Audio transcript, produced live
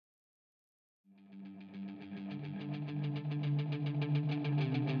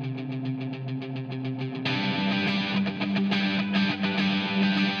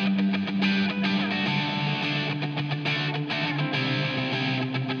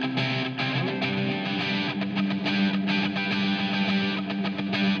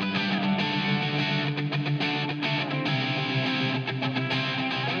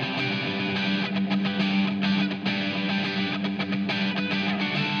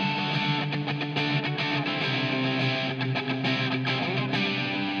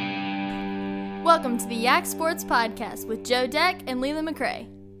Welcome to the Yak Sports Podcast with Joe Deck and Leland McRae.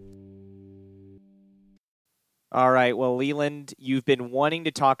 All right, well, Leland, you've been wanting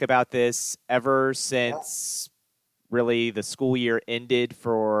to talk about this ever since really the school year ended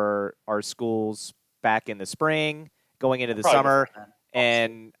for our schools back in the spring, going into the summer,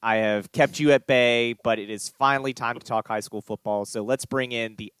 and I have kept you at bay, but it is finally time to talk high school football. So let's bring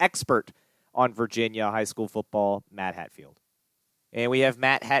in the expert on Virginia high school football, Matt Hatfield. And we have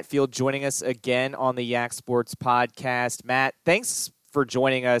Matt Hatfield joining us again on the Yak Sports Podcast. Matt, thanks for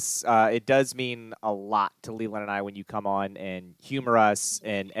joining us. It does mean a lot to Leland and I when you come on and humor us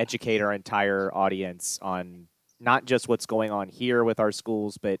and educate our entire audience on not just what's going on here with our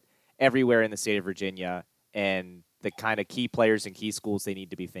schools, but everywhere in the state of Virginia and the kind of key players and key schools they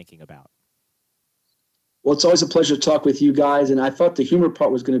need to be thinking about. Well, it's always a pleasure to talk with you guys, and I thought the humor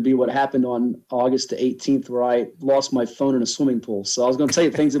part was going to be what happened on August the 18th, where I lost my phone in a swimming pool. So I was going to tell you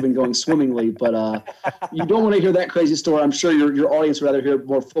things have been going swimmingly, but you don't want to hear that crazy story. I'm sure your audience would rather hear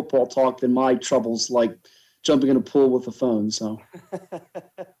more football talk than my troubles, like jumping in a pool with a phone. So,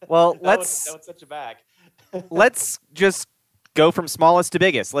 well, that would set you back. Let's just go from smallest to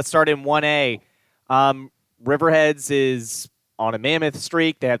biggest. Let's start in 1A. Riverheads is on a mammoth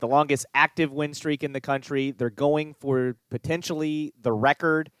streak. They have the longest active win streak in the country. They're going for potentially the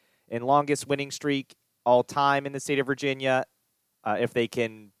record and longest winning streak all time in the state of Virginia if they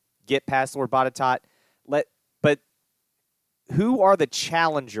can get past Lord Botetourt. But who are the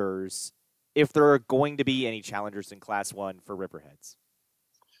challengers if there are going to be any challengers in Class 1 for Riverheads?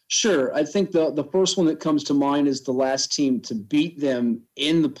 Sure. I think the first one that comes to mind is the last team to beat them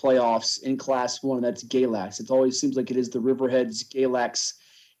in the playoffs in Class 1, and that's Galax. It always seems like it is the Riverheads Galax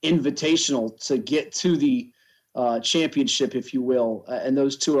Invitational to get to the championship, if you will. And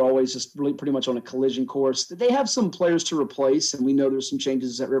those two are always just really pretty much on a collision course. They have some players to replace, and we know there's some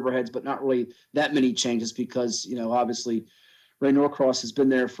changes at Riverheads, but not really that many changes because, obviously Ray Norcross has been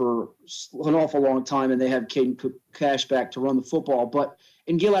there for an awful long time, and they have Caden Cash back to run the football. But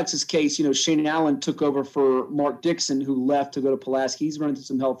in Galax's case, Shane Allen took over for Mark Dixon, who left to go to Pulaski. He's running into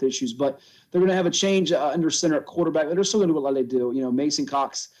some health issues, but they're going to have a change under center at quarterback. They're still going to do what they do. Mason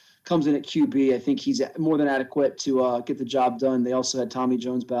Cox comes in at QB. I think he's more than adequate to get the job done. They also had Tommy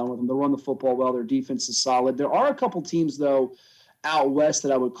Jones battling with them. They run the football well. Their defense is solid. There are a couple teams, though, out west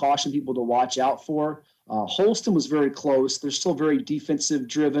that I would caution people to watch out for. Holston was very close. They're still very defensive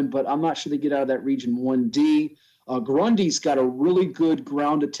driven, but I'm not sure they get out of that region 1D. Grundy's got a really good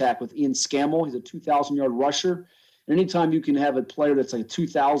ground attack with Ian Scammell. He's a 2,000-yard rusher. And anytime you can have a player that's like a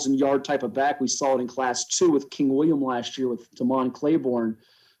 2,000-yard type of back, we saw it in Class 2 with King William last year with Damon Claiborne,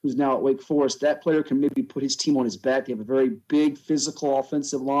 who's now at Wake Forest. That player can maybe put his team on his back. They have a very big physical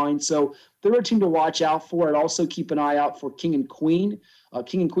offensive line. So they're a team to watch out for. I'd also keep an eye out for King and Queen.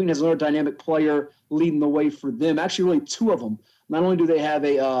 King and Queen has another dynamic player leading the way for them. Actually, really two of them. Not only do they have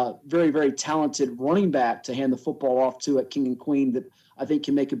a very, very talented running back to hand the football off to at King and Queen that I think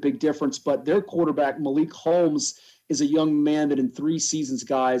can make a big difference, but their quarterback, Malik Holmes, is a young man that in 3 seasons,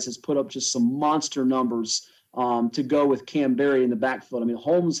 guys, has put up just some monster numbers to go with Cam Berry in the backfield. I mean,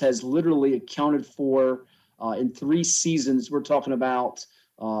 Holmes has literally accounted for in 3 seasons, we're talking about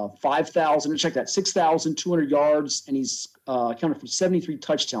 6,200 yards, and he's accounted for 73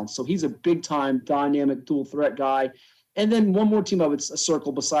 touchdowns. So he's a big-time, dynamic, dual-threat guy. And then one more team I would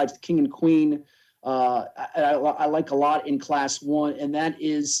circle besides King and Queen I like a lot in Class 1, and that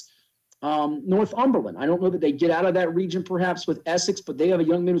is Northumberland. I don't know that they get out of that region perhaps with Essex, but they have a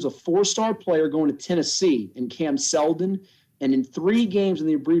young man who's a 4-star player going to Tennessee in Cam Selden. And in 3 games in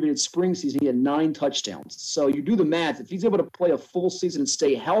the abbreviated spring season, he had 9 touchdowns. So you do the math. If he's able to play a full season and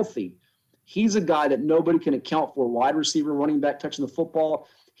stay healthy, he's a guy that nobody can account for. Wide receiver, running back, touching the football.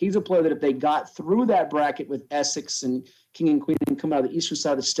 He's a player that if they got through that bracket with Essex and King and Queen and come out of the eastern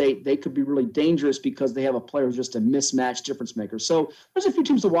side of the state, they could be really dangerous because they have a player who's just a mismatch difference maker. So there's a few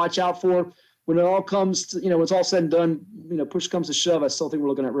teams to watch out for. When it all comes to, when it's all said and done, push comes to shove, I still think we're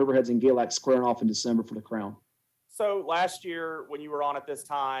looking at Riverheads and Galax squaring off in December for the crown. So last year when you were on at this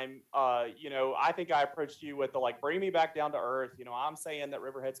time, I think I approached you with bring me back down to earth. I'm saying that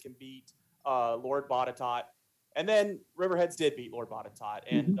Riverheads can beat Lord Botetourt. And then Riverheads did beat Lord Botetourt,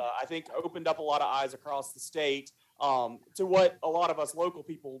 and I think opened up a lot of eyes across the state to what a lot of us local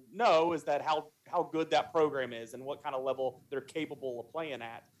people know is that how good that program is and what kind of level they're capable of playing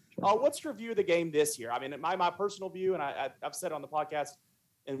at. What's your view of the game this year? I mean, my personal view, and I've said on the podcast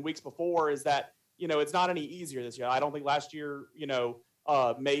in weeks before, is that it's not any easier this year. I don't think last year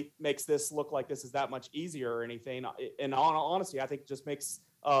makes this look like this is that much easier or anything. In all honesty, I think it just makes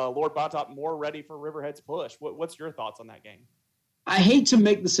Lord Botetourt more ready for Riverhead's push. What's your thoughts on that game? I hate to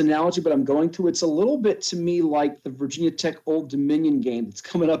make this analogy, but I'm going to. It's a little bit to me like the Virginia Tech Old Dominion game that's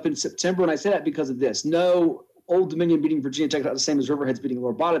coming up in September. And I say that because of this. No, Old Dominion beating Virginia Tech is not the same as Riverhead's beating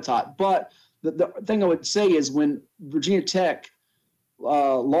Lord Botetourt. But the thing I would say is when Virginia Tech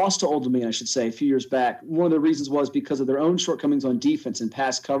lost to Old Dominion, I should say, a few years back, one of the reasons was because of their own shortcomings on defense and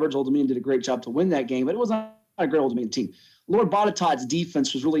pass coverage. Old Dominion did a great job to win that game, but it was not a great Old Dominion team. Lord Botetourt's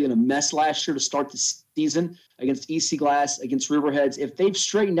defense was really in a mess last year to start the season against EC Glass, against Riverheads. If they've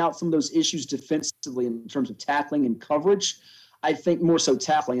straightened out some of those issues defensively in terms of tackling and coverage, I think more so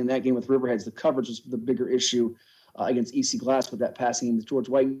tackling in that game with Riverheads. The coverage was the bigger issue against EC Glass with that passing game with George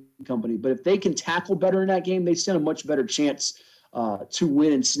White and company. But if they can tackle better in that game, they stand a much better chance to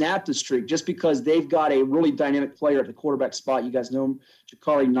win and snap the streak just because they've got a really dynamic player at the quarterback spot. You guys know him,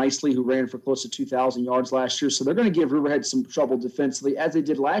 Jakari Nicely, who ran for close to 2,000 yards last year. So they're going to give Riverhead some trouble defensively, as they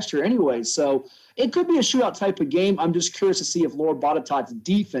did last year anyway. So it could be a shootout type of game. I'm just curious to see if Lord Botetourt's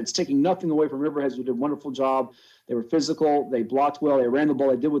defense, taking nothing away from Riverhead, who did a wonderful job. They were physical. They blocked well. They ran the ball.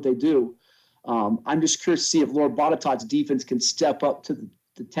 They did what they do. I'm just curious to see if Lord Botetourt's defense can step up to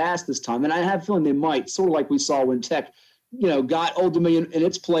the task this time. And I have a feeling they might, sort of like we saw when Tech got Old Dominion in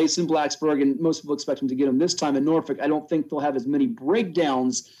its place in Blacksburg, and most people expect them to get them this time in Norfolk. I don't think they'll have as many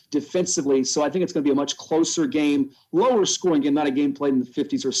breakdowns defensively, so I think it's going to be a much closer game, lower scoring game, not a game played in the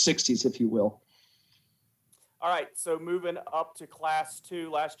 50s or 60s, if you will. All right, so moving up to Class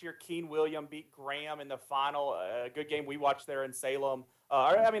 2. Last year, Keene William beat Graham in the final. A good game we watched there in Salem.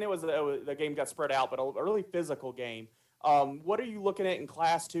 The game got spread out, but a really physical game. What are you looking at in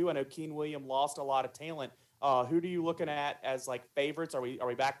Class 2? I know Keene William lost a lot of talent. Who are you looking at as like favorites? Are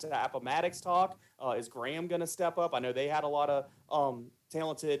we back to the Appomattox talk? Is Graham going to step up? I know they had a lot of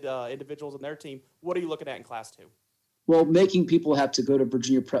talented individuals in their team. What are you looking at in Class 2? Well, making people have to go to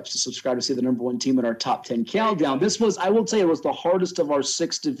Virginia Preps to subscribe to see the number one team in our top 10 countdown. This was, I will tell you, it was the hardest of our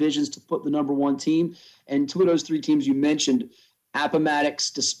 6 divisions to put the number one team. And 2 of those 3 teams you mentioned, Appomattox,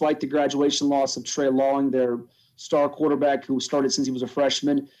 despite the graduation loss of Trey Lawing, their star quarterback who started since he was a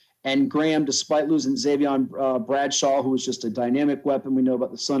freshman, and Graham, despite losing Xavion Bradshaw, who was just a dynamic weapon. We know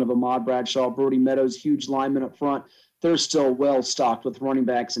about the son of Ahmad Bradshaw, Brody Meadows, huge lineman up front. They're still well stocked with running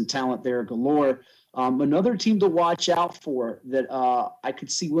backs and talent there galore. Another team to watch out for that I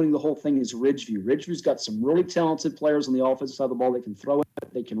could see winning the whole thing is Ridgeview. Ridgeview's got some really talented players on the offensive side of the ball. They can throw it,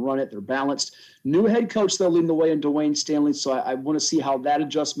 they can run it, they're balanced. New head coach, though, leading the way in Dwayne Stanley, so I want to see how that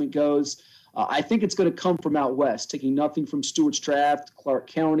adjustment goes. I think it's going to come from out west, taking nothing from Stewart's Draft, Clark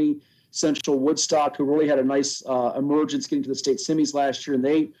County, Central Woodstock, who really had a nice emergence getting to the state semis last year, and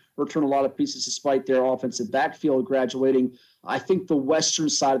they return a lot of pieces despite their offensive backfield graduating. I think the western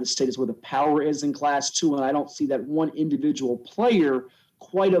side of the state is where the power is in Class 2, and I don't see that one individual player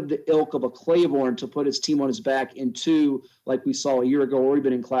quite of the ilk of a Claiborne to put his team on his back in 2, like we saw a year ago, or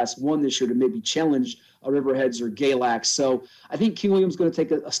even in Class 1 this year to maybe challenge Riverheads or Galax. So I think Keene Williams is going to take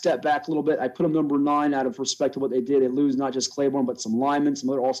a step back a little bit. I put them number 9 out of respect to what they did. They lose not just Claiborne, but some linemen, some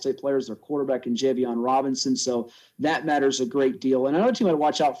other all-state players, their quarterback in Javion Robinson. So that matters a great deal. And another team I'd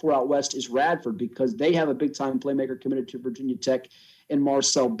watch out for out west is Radford, because they have a big-time playmaker committed to Virginia Tech and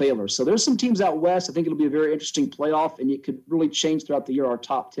Marcel Baylor. So there's some teams out west. I think it'll be a very interesting playoff, and it could really change throughout the year our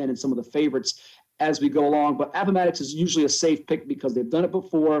top 10 and some of the favorites as we go along. But Appomattox is usually a safe pick because they've done it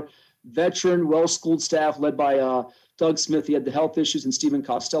before. Veteran, well-schooled staff led by Doug Smith. He had the health issues, and Stephen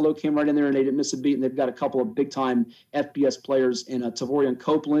Costello came right in there, and they didn't miss a beat. And they've got a couple of big-time FBS players in Tavorian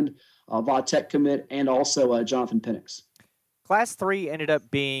Copeland, Va-Tech commit, and also Jonathan Penix. Class 3 ended up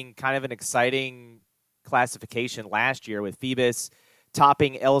being kind of an exciting classification last year with Phoebus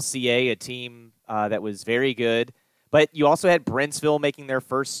topping LCA, a team that was very good. But you also had Brentsville making their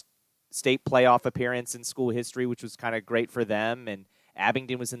first state playoff appearance in school history, which was kind of great for them, and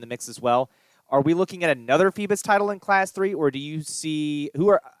Abingdon was in the mix as well. Are we looking at another Phoebus title in Class 3, or do you see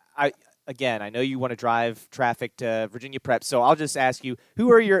I know you want to drive traffic to Virginia Prep, so I'll just ask you,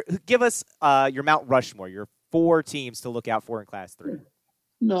 give us your Mount Rushmore, your 4 teams to look out for in Class 3.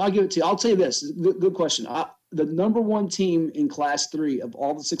 No, I'll give it to you. I'll tell you this. Good question. The number 1 team in Class 3 of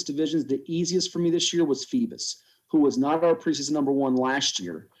all the 6 divisions, the easiest for me this year was Phoebus, who was not our preseason number 1 last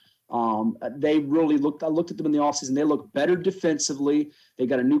year. They really I looked at them in the offseason. They look better defensively. They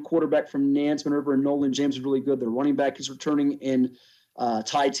got a new quarterback from Nansemond River, and Nolan James is really good. Their running back is returning in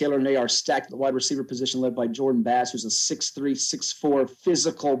Ty Taylor, and they are stacked at the wide receiver position led by Jordan Bass, who's a 6'3", 6'4",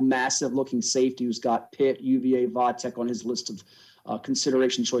 physical, massive-looking safety who's got Pitt, UVA, Va-Tech on his list of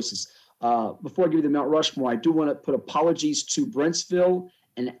consideration choices. Before I give you the Mount Rushmore, I do want to put apologies to Brentsville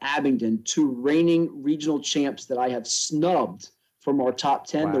and Abingdon, 2 reigning regional champs that I have snubbed from our top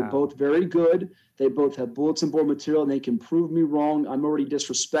 10. They're both very good. They both have bulletin board material, and they can prove me wrong. I'm already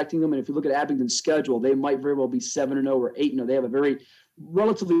disrespecting them. And if you look at Abingdon's schedule, they might very well be 7-0 or 8-0. They have a very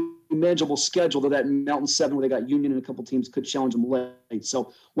relatively manageable schedule to that Mountain 7 where they got Union and a couple teams could challenge them late. So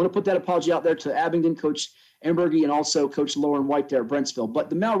I want to put that apology out there to Abingdon, Coach Emberge, and also Coach Lauren White there at Brentsville. But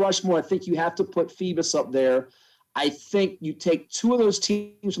the Mount Rushmore, I think you have to put Phoebus up there. I think you take two of those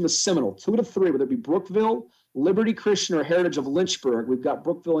teams from the Seminole, 2 to 3, whether it be Brookville, Liberty Christian, or Heritage of Lynchburg. We've got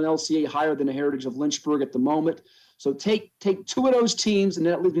Brookville and LCA higher than the Heritage of Lynchburg at the moment. So take 2 of those teams, and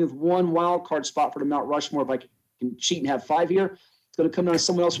that leaves me with one wild card spot for the Mount Rushmore. If I can cheat and have 5 here, it's going to come down to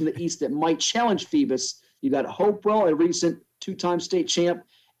someone else from the East that might challenge Phoebus. You got Hopewell, a recent 2-time state champ,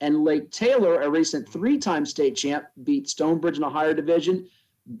 and Lake Taylor, a recent 3-time state champ, beat Stonebridge in a higher division,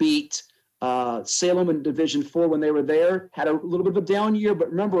 beat Salem in Division 4 when they were there, had a little bit of a down year, but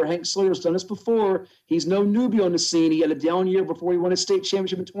remember, Hank Sawyer's done this before. He's no newbie on the scene. He had a down year before he won a state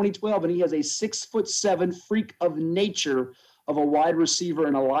championship in 2012, and he has a 6'7" freak of nature of a wide receiver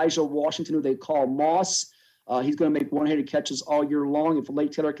in Elijah Washington, who they call Moss. He's going to make one-handed catches all year long. If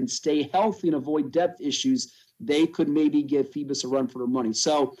Lake Taylor can stay healthy and avoid depth issues, they could maybe give Phoebus a run for their money.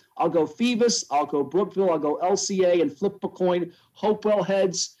 So I'll go Phoebus, I'll go Brookville, I'll go LCA, and flip a coin. Hopewell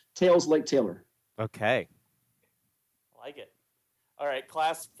heads, tails Lake Taylor. Okay. I like it. All right,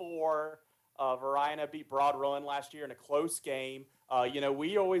 Class 4, Varina beat Broad Run last year in a close game.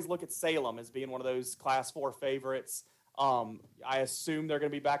 We always look at Salem as being one of those Class 4 favorites. I assume they're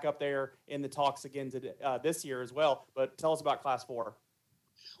going to be back up there in the talks again today, this year as well. But tell us about Class 4.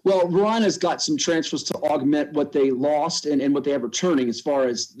 Well, Varina's got some transfers to augment what they lost and what they have returning as far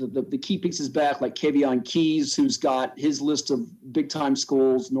as the key pieces back, like Kevion Keys, who's got his list of big-time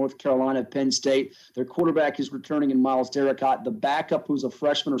schools, North Carolina, Penn State. Their quarterback is returning in Miles Derricott. The backup, who's a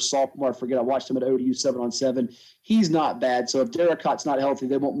freshman or sophomore, I forget, I watched him at ODU 7-on-7. He's not bad. So if Derricott's not healthy,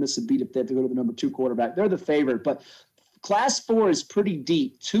 they won't miss a beat if they have to go to the number 2 quarterback. They're the favorite. But Class 4 is pretty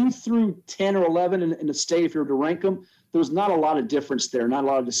deep. 2 through 10 or 11 in the state, if you were to rank them, there's not a lot of difference there, not a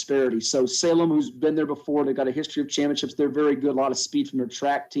lot of disparity. So Salem, who's been there before, they've got a history of championships. They're very good, a lot of speed from their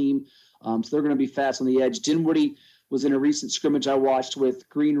track team. So they're going to be fast on the edge. Dinwiddie was in a recent scrimmage I watched with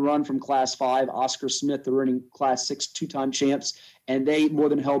Green Run from Class 5, Oscar Smith, the running Class 6 2-time champs, and they more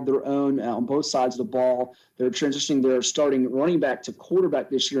than held their own on both sides of the ball. They're transitioning their starting running back to quarterback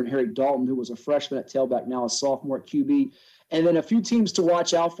this year, and Harry Dalton, who was a freshman at tailback, now a sophomore at QB. And then a few teams to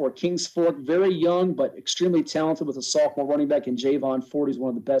watch out for. Kings Fork, very young but extremely talented with a sophomore running back in Javon Ford. He's one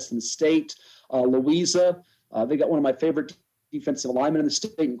of the best in the state. Louisa, they got one of my favorite defensive linemen in the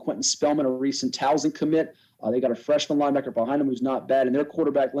state, and Quentin Spellman, a recent Towson commit. They got a freshman linebacker behind him who's not bad, and their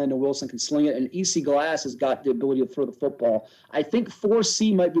quarterback, Landon Wilson, can sling it. And EC Glass has got the ability to throw the football. I think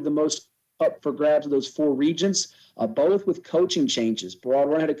 4C might be the most up for grabs of those 4 regions, both with coaching changes. Broad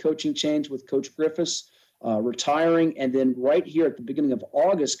Run had a coaching change with Coach Griffiths retiring, and then right here at the beginning of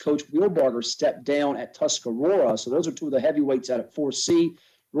August, Coach Wheelbarger stepped down at Tuscarora. So those are 2 of the heavyweights out at 4C.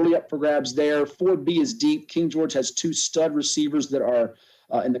 Really up for grabs there. 4B is deep. King George has 2 stud receivers that are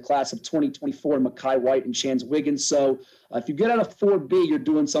in the class of 2024, Mekhi White and Chance Wiggins. So if you get out of 4B, you're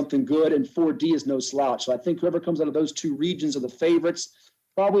doing something good, and 4D is no slouch. So I think whoever comes out of those 2 regions are the favorites.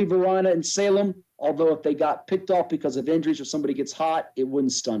 Probably Varina and Salem, although if they got picked off because of injuries or somebody gets hot, it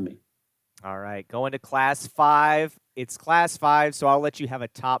wouldn't stun me. All right, going to Class 5. It's Class 5, so I'll let you have a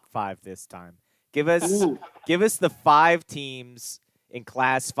top 5 this time. Give us the 5 teams in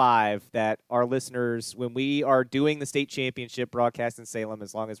Class 5 that our listeners, when we are doing the state championship broadcast in Salem,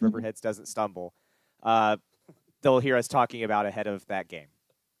 as long as Riverheads doesn't stumble, they'll hear us talking about ahead of that game.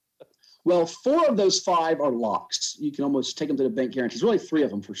 Well, 4 of those 5 are locks. You can almost take them to the bank guarantees. Really 3 of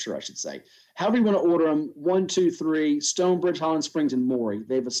them for sure, I should say. However you want to order them, 1, 2, 3, Stonebridge, Highland Springs, and Maury.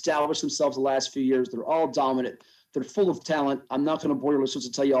 They've established themselves the last few years. They're all dominant. They're full of talent. I'm not going to bore your listeners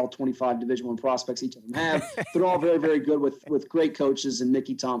to tell you all 25 Division I prospects each of them have. They're all very, very good with great coaches, and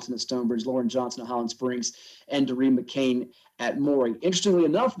Mickey Thompson at Stonebridge, Lauren Johnson at Highland Springs, and Doreen McCain at Maury. Interestingly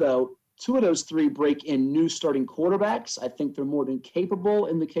enough, though, 2 of those 3 break in new starting quarterbacks. I think they're more than capable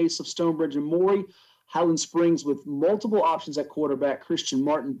in the case of Stonebridge and Maury. Highland Springs with multiple options at quarterback, Christian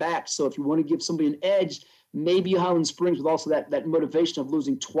Martin back. So if you want to give somebody an edge, maybe Highland Springs with also that motivation of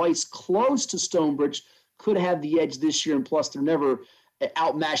losing twice close to Stonebridge could have the edge this year. And plus, they're never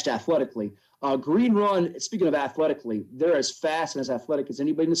outmatched athletically. Green Run, speaking of athletically, they're as fast and as athletic as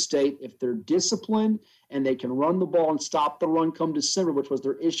anybody in the state. If they're disciplined and they can run the ball and stop the run come December, which was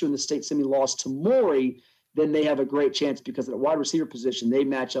their issue in the state semi loss to Maury, then they have a great chance because at the wide receiver position, they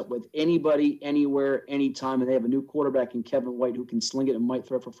match up with anybody, anywhere, anytime, and they have a new quarterback in Kevin White who can sling it and might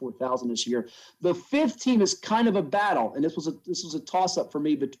throw for 4,000 this year. The fifth team is kind of a battle, and this was a toss-up for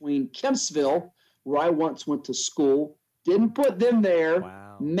me between Kempsville, where I once went to school, didn't put them there.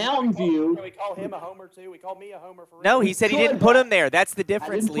 Wow. Mountain View. Can we call him a homer too? We call me a homer for No, he said he didn't put him there. That's the I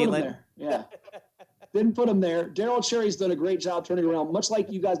difference, didn't put him Leland. there. Yeah. Didn't put him there. Daryl Cherry's done a great job turning around, much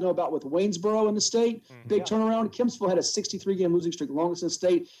like you guys know about with Waynesboro in the state. Big turnaround. Kempsville had a 63-game losing streak, longest in the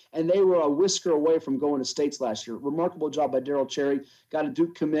state, and they were a whisker away from going to states last year. Remarkable job by Daryl Cherry. Got a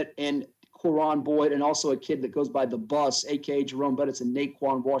Duke commit and Quran Boyd, and also a kid that goes by the bus, a.k.a. Jerome Bettis and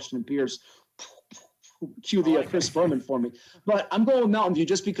Naquan Washington Pierce. Cue the Chris Berman for me. But I'm going with Mountain View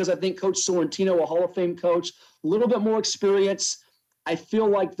just because I think Coach Sorrentino, a Hall of Fame coach, a little bit more experience. I feel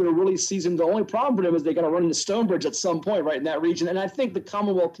like they're really seasoned. The only problem for them is they got to run into Stonebridge at some point right in that region. And I think the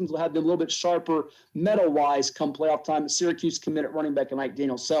Commonwealth teams will have them a little bit sharper medal-wise come playoff time. Syracuse committed running back Mike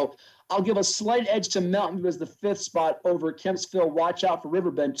Daniels. So I'll give a slight edge to Mountain View as the fifth spot over Kempsville. Watch out for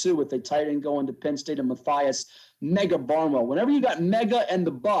Riverbend, too, with a tight end going to Penn State and Matthias. Mega Barnwell. Whenever you got Mega and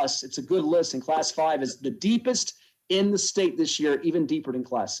the bus, it's a good list. And Class 5 is the deepest in the state this year, even deeper than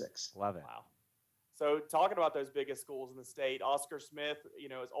Class 6. Love it. Wow. So talking about those biggest schools in the state, Oscar Smith,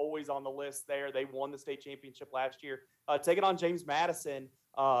 is always on the list there. They won the state championship last year, taking on James Madison,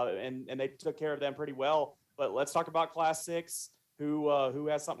 and they took care of them pretty well. But let's talk about Class 6, who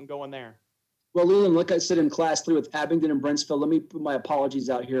has something going there. Well, Leland, like I said in Class 3 with Abingdon and Brentsville, let me put my apologies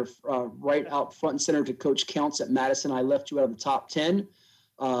out here right out front and center to Coach Counts at Madison. I left you out of the top 10.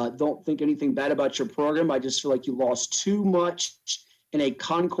 Don't think anything bad about your program. I just feel like you lost too much in a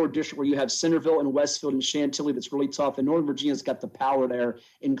Concord district where you have Centerville and Westfield and Chantilly that's really tough. And Northern Virginia's got the power there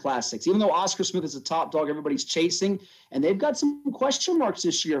in Class 6. Even though Oscar Smith is a top dog, everybody's chasing. And they've got some question marks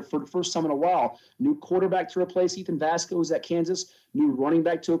this year for the first time in a while. New quarterback to replace Ethan Vasco, who's at Kansas. New running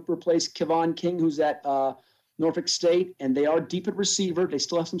back to replace Kevon King, who's at Norfolk State. And they are deep at receiver. They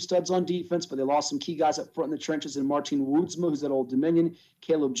still have some studs on defense, but they lost some key guys up front in the trenches. And Martin Woodsma, who's at Old Dominion.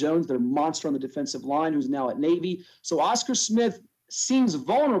 Caleb Jones, their monster on the defensive line, who's now at Navy. So Oscar Smith seems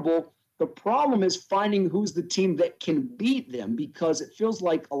vulnerable. The problem is finding who's the team that can beat them, because it feels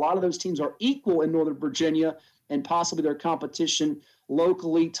like a lot of those teams are equal in Northern Virginia and possibly their competition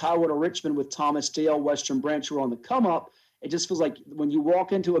locally. Tidewater Richmond with Thomas Dale, Western Branch, who are on the come up. It just feels like when you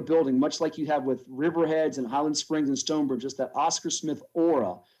walk into a building, much like you have with Riverheads and Highland Springs and Stonebridge, just that Oscar Smith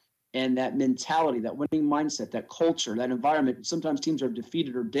aura and that mentality, that winning mindset, that culture, that environment. Sometimes teams are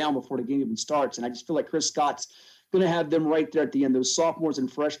defeated or down before the game even starts. And I just feel like Chris Scott's going to have them right there at the end. Those sophomores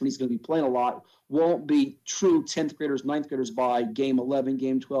and freshmen he's going to be playing a lot won't be true 10th graders, 9th graders by game 11,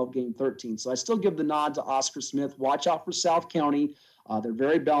 game 12, game 13. So I still give the nod to Oscar Smith. Watch out for South County. They're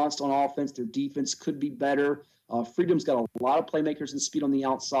very balanced on offense. Their defense could be better. Freedom's got a lot of playmakers and speed on the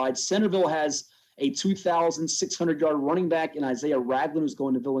outside. Centerville has a 2,600-yard running back in Isaiah Ragland, who's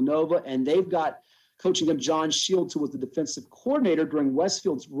going to Villanova, and they've got coaching them John Shields, who was the defensive coordinator during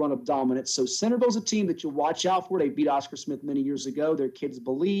Westfield's run of dominance. So Centerville's a team that you watch out for. They beat Oscar Smith many years ago. Their kids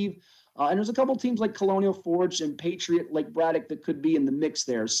believe. And there's a couple teams like Colonial Forge and Patriot, Lake Braddock, that could be in the mix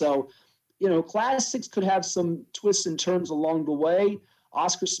there. So, Class 6 could have some twists and turns along the way.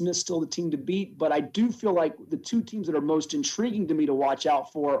 Oscar Smith's still the team to beat, but I do feel like the two teams that are most intriguing to me to watch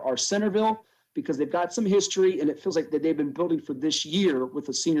out for are Centerville, because they've got some history, and it feels like that they've been building for this year with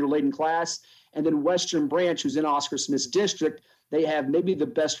a senior-laden class. And then Western Branch, who's in Oscar Smith's district, they have maybe the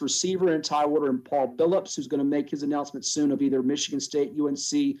best receiver in Tidewater and Paul Billups, who's going to make his announcement soon of either Michigan State,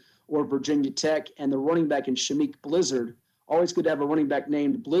 UNC, or Virginia Tech, and the running back in Shamik Blizzard. Always good to have a running back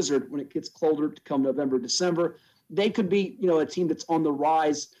named Blizzard when it gets colder to come November, December. They could be, a team that's on the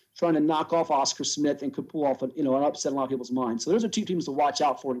rise, trying to knock off Oscar Smith and could pull off, an upset in a lot of people's minds. So those are two teams to watch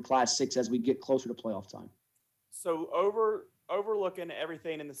out for in Class 6 as we get closer to playoff time. So overlooking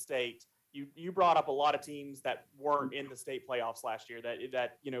everything in the state, you brought up a lot of teams that weren't in the state playoffs last year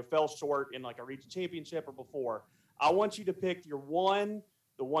that fell short in like a region championship or before. I want you to pick the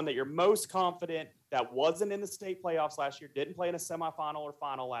one that you're most confident that wasn't in the state playoffs last year, didn't play in a semifinal or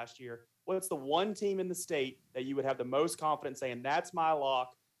final last year. What's the one team in the state that you would have the most confidence saying that's my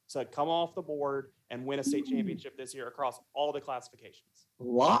lock to come off the board and win a state championship this year across all the classifications?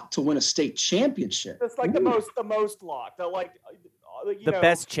 Lock to win a state championship. That's like the most lock. The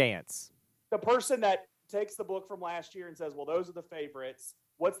best chance. The person that takes the book from last year and says, well, those are the favorites.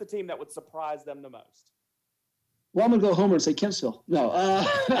 What's the team that would surprise them the most? Well, I'm going to go Homer and say Kempsville. No,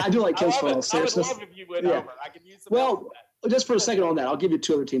 I do like Kempsville. I would love if you went Homer. I could use some help with that. Just for a second on that, I'll give you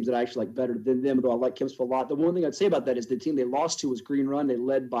two other teams that I actually like better than them, though I like Kempsville a lot. The one thing I'd say about that is the team they lost to was Green Run. They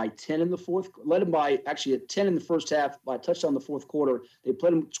led by 10 in the fourth, led them by actually at 10 in the first half by a touchdown in the fourth quarter. They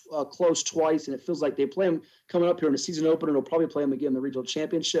played them close twice, and it feels like they play them coming up here in the season opener, and they'll probably play them again in the regional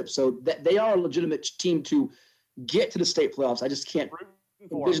championship. So they are a legitimate team to get to the state playoffs. I just can't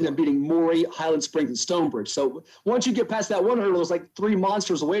envision them beating Morey, Highland Springs, and Stonebridge. So once you get past that one hurdle, there's like three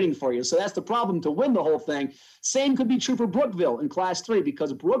monsters waiting for you. So that's the problem to win the whole thing. Same could be true for Brookville in Class 3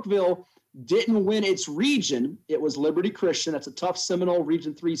 because Brookville didn't win its region. It was Liberty Christian. That's a tough Seminole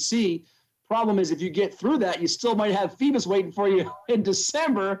Region 3C. Problem is, if you get through that, you still might have Phoebus waiting for you in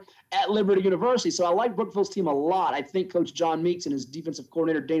December at Liberty University. So I like Brookville's team a lot. I think Coach John Meeks and his defensive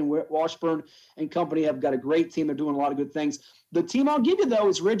coordinator, Dane Washburn and company have got a great team. They're doing a lot of good things. The team I'll give you, though,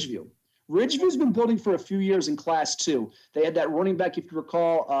 is Ridgeview. Ridgeview's been building for a few years in Class 2. They had that running back, if you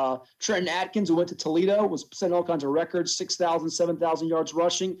recall, Trenton Atkins, who went to Toledo, was setting all kinds of records, 6,000, 7,000 yards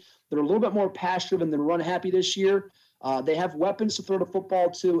rushing. They're a little bit more pass-driven than run-happy this year. They have weapons to throw the football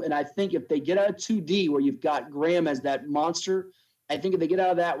to, and I think if they get out of 2D, where you've got Graham as that monster, I think if they get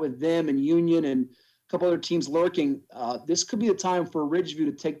out of that with them and Union and a couple other teams lurking, this could be a time for Ridgeview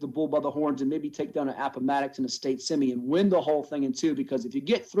to take the bull by the horns and maybe take down an Appomattox in the state semi and win the whole thing in two, because if you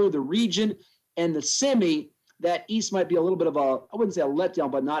get through the region and the semi, that East might be a little bit of I wouldn't say a letdown,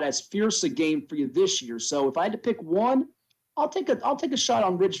 but not as fierce a game for you this year. So if I had to pick one, I'll take a shot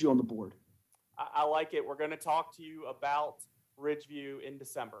on Ridgeview on the board. I like it. We're going to talk to you about Ridgeview in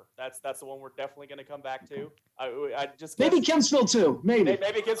December. That's the one we're definitely going to come back to. I just maybe Kempsville too. Maybe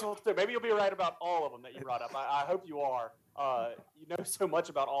Kempsville too. Maybe you'll be right about all of them that you brought up. I hope you are. You know so much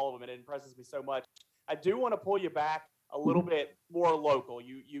about all of them, and it impresses me so much. I do want to pull you back a little bit more local.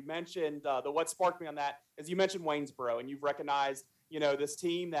 You mentioned what sparked me on that is you mentioned Waynesboro, and you've recognized this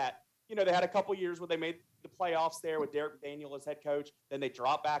team that they had a couple years where they made the playoffs there with Derek Daniel as head coach. Then they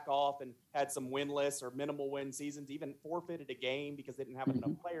dropped back off and had some winless or minimal win seasons, even forfeited a game because they didn't have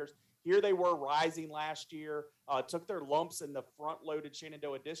enough players. Here they were rising last year, took their lumps in the front-loaded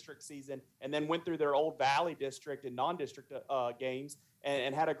Shenandoah district season, and then went through their Old Valley district and non-district games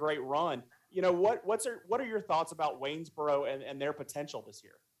and had a great run. What are your thoughts about Waynesboro and their potential this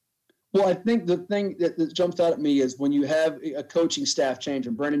year? Well, I think the thing that jumps out at me is when you have a coaching staff change,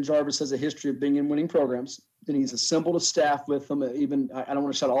 and Brandon Jarvis has a history of being in winning programs, then he's assembled a staff with them. Even I don't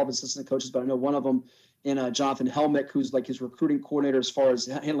want to shout out all of his assistant coaches, but I know one of them in Jonathan Helmick, who's like his recruiting coordinator as far as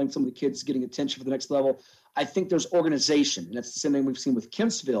handling some of the kids getting attention for the next level. I think there's organization, and that's the same thing we've seen with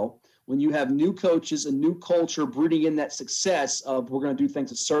Kempsville. When you have new coaches, a new culture breeding in that success of we're going to do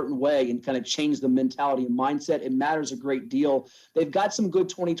things a certain way and kind of change the mentality and mindset, it matters a great deal. They've got some good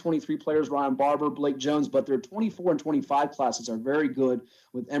 2023 players, Ryan Barber, Blake Jones, but their 24 and 25 classes are very good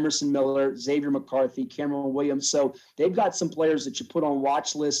with Emerson Miller, Xavier McCarthy, Cameron Williams. So they've got some players that you put on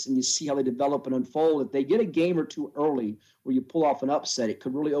watch lists and you see how they develop and unfold. If they get a game or two early where you pull off an upset, it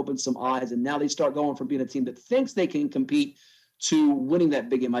could really open some eyes. And now they start going from being a team that thinks they can compete to winning that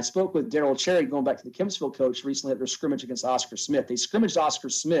big game. I spoke with Daryl Cherry, going back to the Kempsville coach, recently at their scrimmage against Oscar Smith. They scrimmaged Oscar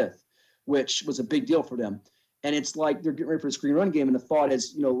Smith, which was a big deal for them. And it's like they're getting ready for a screen run game. And the thought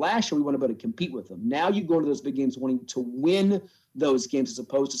is, last year we wanted to be able to compete with them. Now you go into those big games wanting to win those games as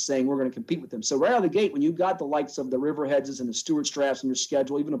opposed to saying we're going to compete with them. So right out of the gate, when you got the likes of the Riverheads and the Stewart's Drafts in your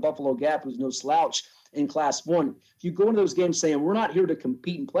schedule, even a Buffalo Gap, who's no slouch in Class 1, if you go into those games saying we're not here to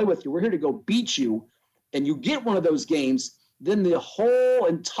compete and play with you, we're here to go beat you, and you get one of those games, then the whole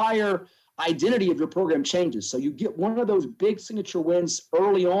entire identity of your program changes. So you get one of those big signature wins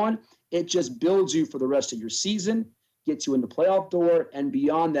early on, it just builds you for the rest of your season, gets you in the playoff door, and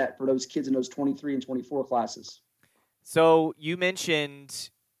beyond that for those kids in those 23 and 24 classes. So you mentioned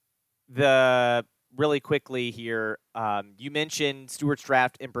really quickly here, you mentioned Stewart's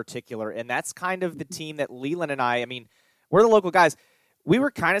Draft in particular, and that's kind of the team that Leland and I mean, we're the local guys. We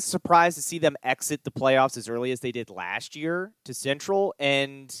were kind of surprised to see them exit the playoffs as early as they did last year to Central,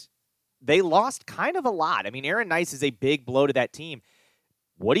 and they lost kind of a lot. I mean, Aaron Nice is a big blow to that team.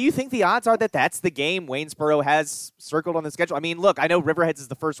 What do you think the odds are that that's the game Waynesboro has circled on the schedule? I mean, look, I know Riverheads is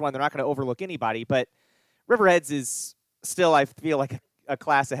the first one. They're not going to overlook anybody, but Riverheads is still, I feel like, a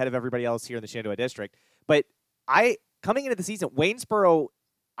class ahead of everybody else here in the Shenandoah District. But coming into the season, Waynesboro,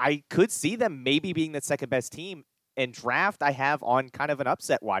 I could see them maybe being the second best team. And Draft, I have on kind of an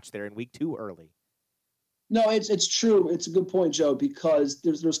upset watch there in week 2 early. No, it's true. It's a good point, Joe, because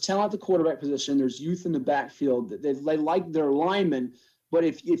there's talent at the quarterback position. There's youth in the backfield. They like their linemen. But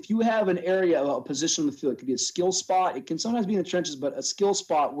if you have an area, a position on the field, it could be a skill spot. It can sometimes be in the trenches, but a skill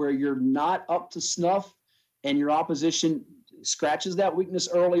spot where you're not up to snuff, and your opposition scratches that weakness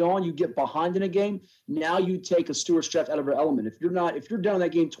early on, you get behind in a game. Now you take a Stuart Strath out of her element. If you're down in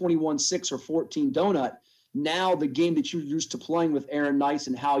that game 21-6 or 14 donut, now the game that you're used to playing with Aaron Nice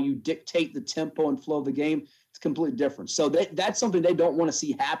and how you dictate the tempo and flow of the game, it's completely different. So that's something they don't want to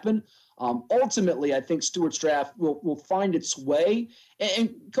see happen. Ultimately, I think Stuart Strath will find its way.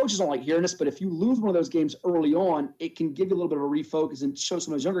 And coaches don't like hearing this, but if you lose one of those games early on, it can give you a little bit of a refocus and show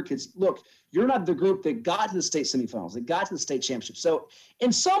some of those younger kids, look, you're not the group that got to the state semifinals, that got to the state championship. So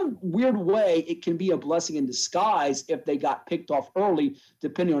in some weird way, it can be a blessing in disguise if they got picked off early,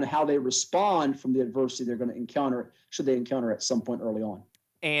 depending on how they respond from the adversity they're going to encounter, should they encounter at some point early on.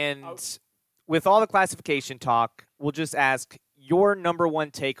 And with all the classification talk, we'll just ask your number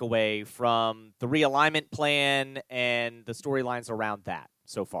one takeaway from the realignment plan and the storylines around that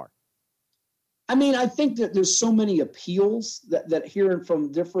so far. I mean, I think that there's so many appeals that hearing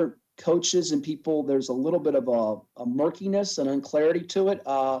from different coaches and people, there's a little bit of a murkiness and unclarity to it.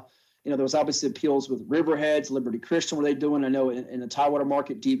 There was obviously appeals with Riverheads, Liberty Christian. What are they doing? I know in the Tidewater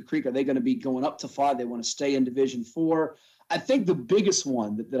market, Deep Creek, are they going to be going up to 5? They want to stay in Division 4. I think the biggest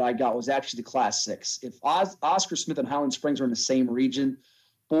one that I got was actually the Class 6. If Oscar Smith and Highland Springs are in the same region,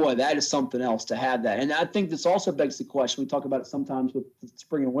 boy, that is something else to have that. And I think this also begs the question. We talk about it sometimes with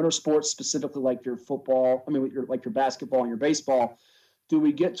spring and winter sports, specifically like your football, with your basketball and your baseball. Do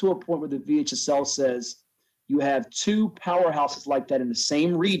we get to a point where the VHSL says you have two powerhouses like that in the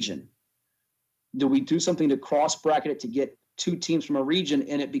same region? Do we do something to cross-bracket it to get two teams from a region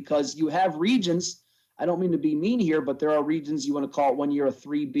in it? Because you have regions, I don't mean to be mean here, but there are regions, you want to call it one year a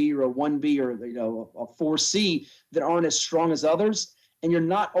 3B or a 1B or a 4C that aren't as strong as others. And you're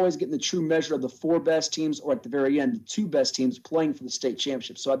not always getting the true measure of the 4 best teams or at the very end, the 2 best teams playing for the state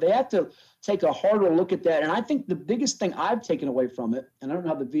championship. So they have to take a harder look at that. And I think the biggest thing I've taken away from it, and I don't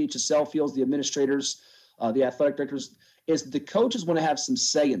know how the VHSL feels, the administrators, the athletic directors, is the coaches want to have some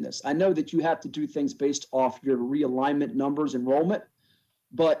say in this. I know that you have to do things based off your realignment numbers, enrollment,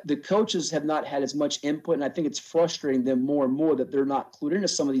 but the coaches have not had as much input, and I think it's frustrating them more and more that they're not clued into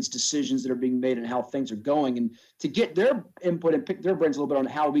some of these decisions that are being made and how things are going, and to get their input and pick their brains a little bit on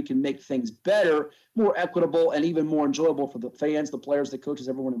how we can make things better, more equitable, and even more enjoyable for the fans, the players, the coaches,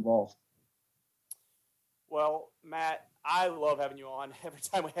 everyone involved. Well, Matt, I love having you on. Every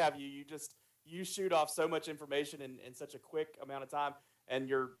time we have you, you shoot off so much information in such a quick amount of time, and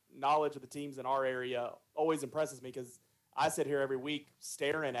your knowledge of the teams in our area always impresses me because I sit here every week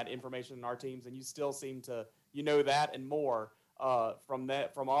staring at information in our teams, and you still seem to, that and more from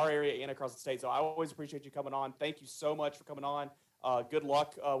our area and across the state. So I always appreciate you coming on. Thank you so much for coming on. Good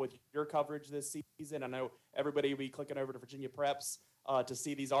luck with your coverage this season. I know everybody will be clicking over to Virginia Preps to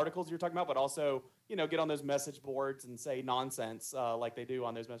see these articles you're talking about, but also, get on those message boards and say nonsense like they do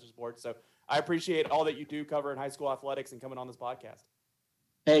on those message boards. So I appreciate all that you do cover in high school athletics and coming on this podcast.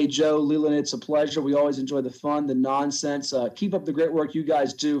 Hey, Joe, Leland, it's a pleasure. We always enjoy the fun, the nonsense. Keep up the great work you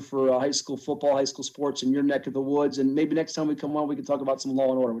guys do for high school football, high school sports in your neck of the woods. And maybe next time we come on, we can talk about some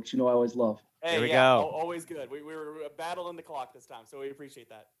law and order, which I always love. Hey, here we go. Always good. We were battling the clock this time, so we appreciate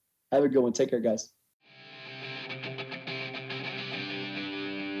that. Have a good one. Take care, guys.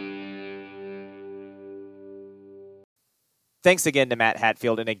 Thanks again to Matt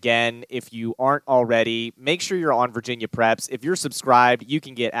Hatfield. And again, if you aren't already, make sure you're on Virginia Preps. If you're subscribed, you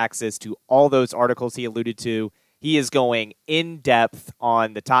can get access to all those articles he alluded to. He is going in depth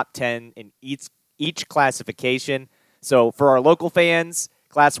on the top 10 in each classification. So for our local fans,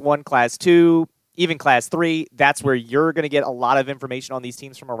 Class 1, Class 2, even Class 3, that's where you're going to get a lot of information on these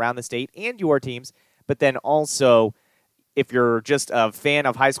teams from around the state and your teams. But then also, if you're just a fan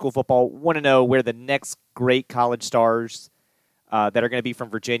of high school football, want to know where the next great college stars that are going to be from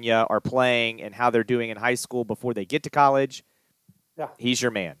Virginia are playing and how they're doing in high school before they get to college, he's your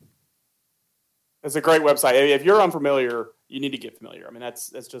man. It's a great website. If you're unfamiliar, you need to get familiar. That's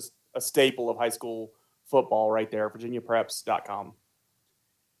just a staple of high school football right there, virginiapreps.com.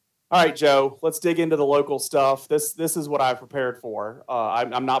 All right, Joe, let's dig into the local stuff. This is what I've prepared for.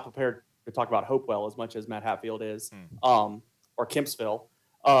 I'm not prepared to talk about Hopewell as much as Matt Hatfield is, or Kempsville.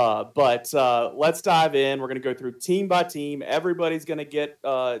 But let's dive in. We're going to go through team by team. Everybody's going to get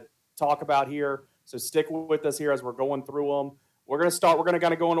talk about here. So stick with us here as we're going through them. We're going to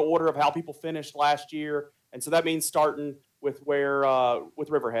kind of go in order of how people finished last year. And so that means starting with with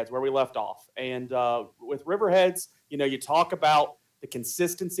Riverheads, where we left off. And with Riverheads, you talk about the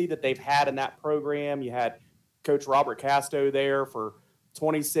consistency that they've had in that program. You had Coach Robert Casto there for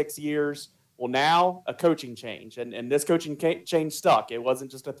 26 years. Well, now a coaching change, and this coaching change stuck. It wasn't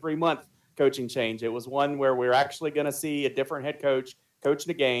just a 3-month coaching change. It was one where we're actually going to see a different head coach coaching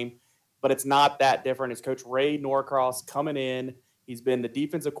the game. but it's not that different. It's Coach Ray Norcross coming in. He's been the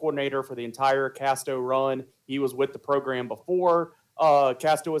defensive coordinator for the entire Casto run. He was with the program before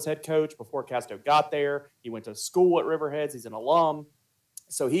Casto was head coach, before Casto got there. He went to school at Riverheads. He's an alum.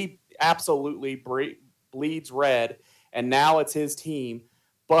 So he absolutely bleeds red, and now it's his team.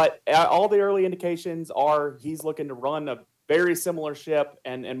 But all the early indications are he's looking to run a very similar ship,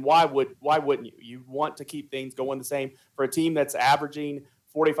 and why wouldn't you? You want to keep things going the same for a team that's averaging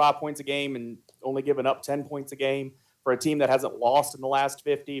 45 points a game and only giving up 10 points a game, for a team that hasn't lost in the last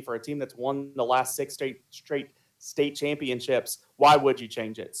 50, for a team that's won the last 6 straight state championships. Why would you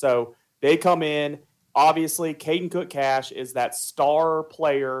change it? So they come in. Obviously, Caden Cook-Cash is that star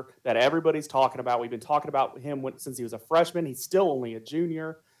player that everybody's talking about. We've been talking about him since he was a freshman. He's still only a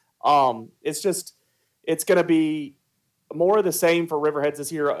junior. It's going to be more of the same for Riverheads this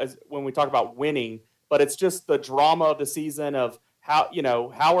year as when we talk about winning, but it's just the drama of the season of how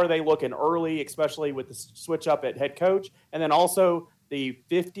are they looking early, especially with the switch up at head coach. And then also the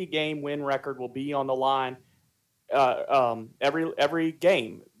 50-game win record will be on the line every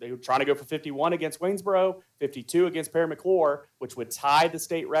game. They were trying to go for 51 against Waynesboro, 52 against Perry McClure, which would tie the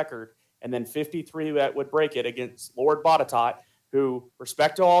state record, and then 53 that would break it against Lord Botetourt, who,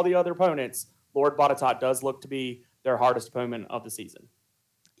 respect to all the other opponents, Lord Botetourt does look to be their hardest opponent of the season.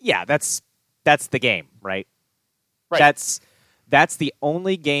 Yeah, that's the game, right? Right. That's the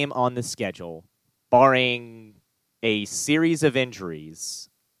only game on the schedule, barring a series of injuries,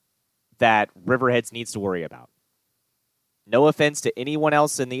 that Riverheads needs to worry about. No offense to anyone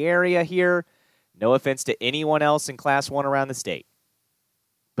else in the area here. No offense to anyone else in Class 1 around the state.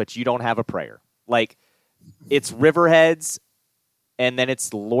 But you don't have a prayer. Like, it's Riverheads, and then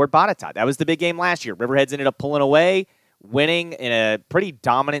it's Lord Botetourt. That was the big game last year. Riverheads ended up pulling away, winning in a pretty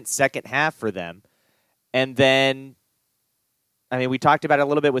dominant second half for them. And then, I mean, we talked about it a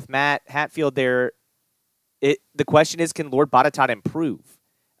little bit with Matt Hatfield there. The question is, can Lord Botetourt improve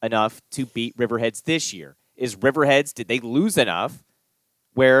enough to beat Riverheads this year? Is Riverheads, did they lose enough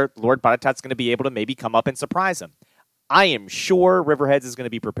where Lord Botetourt's going to be able to maybe come up and surprise them? I am sure Riverheads is going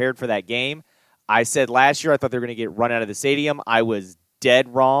to be prepared for that game. I said last year I thought they were going to get run out of the stadium. I was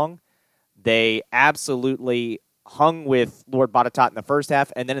dead wrong. They absolutely hung with Lord Botetourt in the first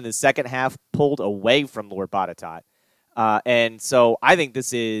half, and then in the second half pulled away from Lord Botetourt. And so I think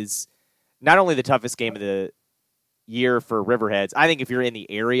this is not only the toughest game of the year for Riverheads. I think if you're in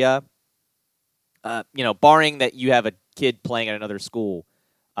the area, barring that you have a kid playing at another school,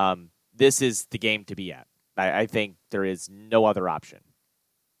 this is the game to be at. I think there is no other option.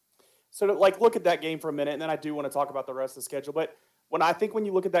 So, look at that game for a minute, and then I do want to talk about the rest of the schedule. But when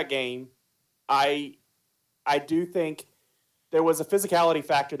you look at that game, I do think there was a physicality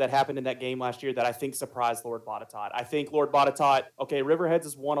factor that happened in that game last year that I think surprised Lord Botetourt. I think Lord Botetourt, okay, Riverheads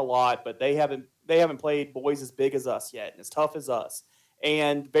has won a lot, but they haven't played boys as big as us yet and as tough as us.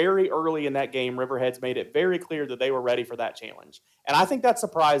 And very early in that game, Riverheads made it very clear that they were ready for that challenge. And I think that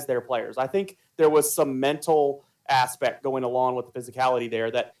surprised their players. I think there was some mental aspect going along with the physicality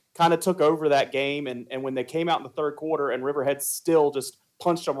there that kind of took over that game. And when they came out in the third quarter and Riverheads still just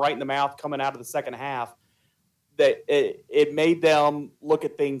punched them right in the mouth coming out of the second half, that it made them look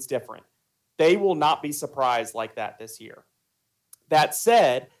at things different. They will not be surprised like that this year. That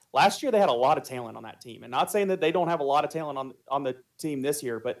said, last year they had a lot of talent on that team. And not saying that they don't have a lot of talent on the team this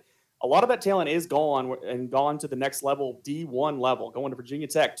year, but a lot of that talent is gone to the next level, D1 level, going to Virginia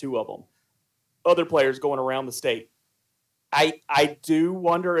Tech, 2 of them. Other players going around the state. I do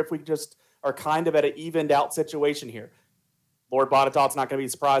wonder if we just are kind of at an evened out situation here. Lord Botetourt's not going to be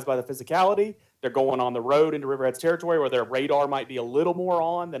surprised by the physicality. They're going on the road into Riverheads territory where their radar might be a little more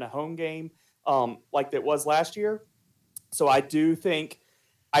on than a home game like it was last year. So I do think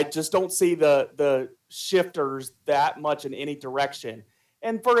I just don't see the shifters that much in any direction.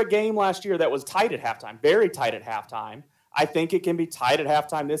 And for a game last year that was tight at halftime, very tight at halftime, I think it can be tight at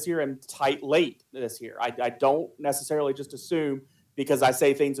halftime this year and tight late this year. I don't necessarily just assume because I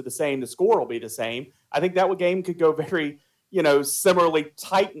say things are the same, the score will be the same. I think that game could go very, similarly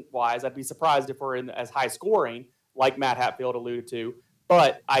tight-wise. I'd be surprised if we're in as high scoring, like Matt Hatfield alluded to.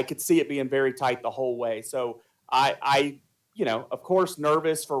 But I could see it being very tight the whole way. So I of course,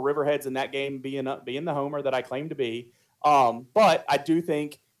 nervous for Riverheads in that game being the homer that I claim to be. But I do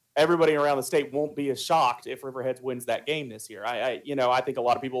think everybody around the state won't be as shocked if Riverheads wins that game this year. I think a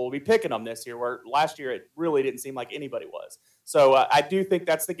lot of people will be picking them this year, where last year it really didn't seem like anybody was. So I do think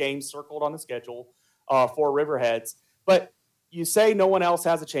that's the game circled on the schedule for Riverheads. But you say no one else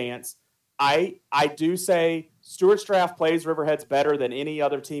has a chance. I do say Stuarts Draft plays Riverheads better than any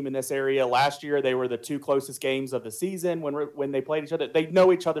other team in this area. Last year, they were the two closest games of the season when they played each other. They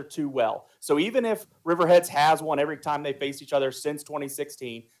know each other too well. So even if Riverheads has won every time they faced each other since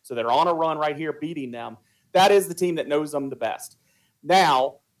 2016, so they're on a run right here beating them, that is the team that knows them the best.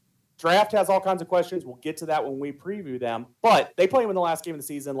 Now, Draft has all kinds of questions. We'll get to that when we preview them. But they play them in the last game of the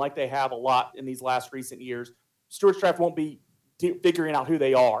season like they have a lot in these last recent years. Stuarts Draft won't be figuring out who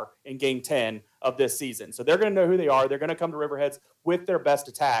they are in game 10 of this season. So they're going to know who they are. They're going to come to Riverheads with their best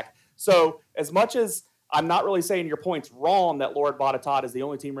attack. So as much as I'm not really saying your point's wrong that Lord Botetourt is the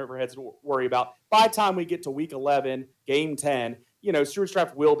only team Riverheads worry about, by the time we get to week 11, game 10, Stuarts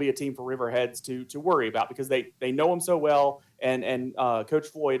Draft will be a team for Riverheads to worry about because they know them so well, and Coach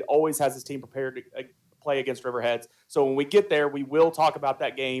Floyd always has his team prepared to play against Riverheads. So when we get there, we will talk about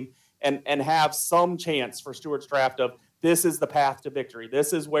that game and have some chance for Stuarts Draft of this is the path to victory.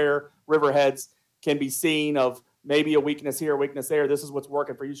 This is where Riverheads can be seen of maybe a weakness here, a weakness there. This is what's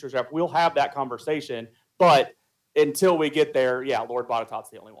working for you, Stuarts Draft. We'll have that conversation, but until we get there, yeah, Lord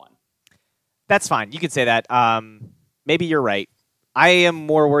Botetourt's the only one. That's fine. You can say that. Maybe you're right. I am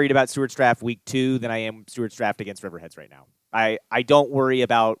more worried about Stuarts Draft week 2 than I am Stuarts Draft against Riverheads right now. I don't worry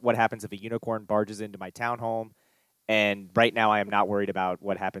about what happens if a unicorn barges into my townhome, and right now I am not worried about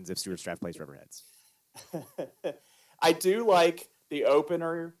what happens if Stuarts Draft plays Riverheads. I do like the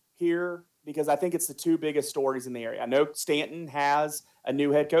opener here because I think it's the two biggest stories in the area. I know Stanton has a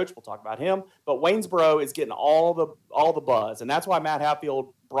new head coach. We'll talk about him. But Waynesboro is getting all the buzz. And that's why Matt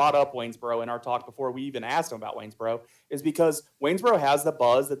Hatfield brought up Waynesboro in our talk before we even asked him about Waynesboro, is because Waynesboro has the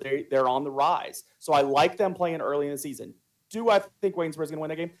buzz that they're on the rise. So I like them playing early in the season. Do I think Waynesboro is going to win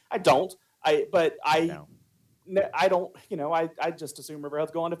that game? I don't. I don't, I just assume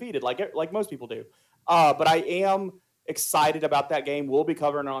Riverheads go undefeated like most people do. But I am excited about that game. We'll be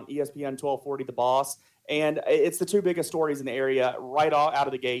covering on ESPN 1240 The Boss. And it's the two biggest stories in the area right out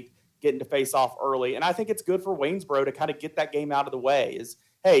of the gate, getting to face off early. And I think it's good for Waynesboro to kind of get that game out of the way is,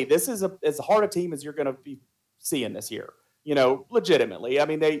 hey, this is as hard a team as you're going to be seeing this year, legitimately. I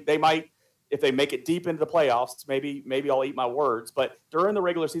mean, they might, if they make it deep into the playoffs, maybe I'll eat my words. But during the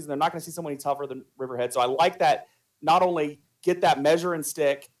regular season, they're not going to see somebody tougher than Riverhead. So I like that, not only get that measure and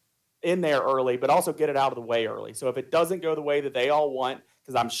stick in there early, but also get it out of the way early. So if it doesn't go the way that they all want,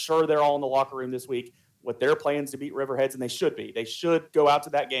 because I'm sure they're all in the locker room this week with their plans to beat Riverheads, and they should be. They should go out to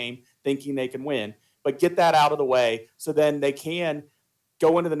that game thinking they can win, but get that out of the way so then they can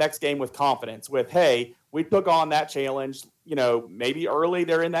go into the next game with confidence with, hey, we took on that challenge, maybe early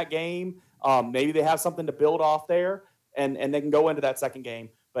they're in that game. Maybe they have something to build off there, and they can go into that second game.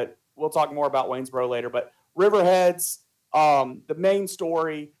 But we'll talk more about Waynesboro later. But Riverheads, the main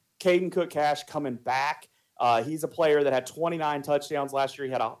story, Caden Cook-Cash coming back. He's a player that had 29 touchdowns last year.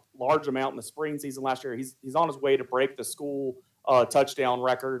 He had a large amount in the spring season last year. He's on his way to break the school touchdown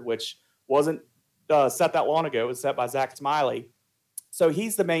record, which wasn't set that long ago. It was set by Zach Smiley. So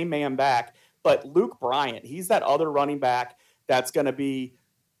he's the main man back. But Luke Bryant, he's that other running back that's going to be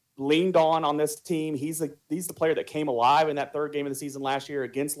leaned on this team. He's the player that came alive in that third game of the season last year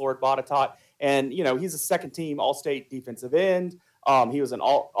against Lord Botetourt. And, he's a second-team All-State defensive end. He was an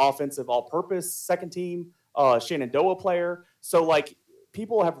offensive all-purpose second-team Shenandoah player. So,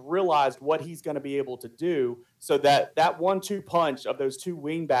 people have realized what he's going to be able to do. So that 1-2 punch of those two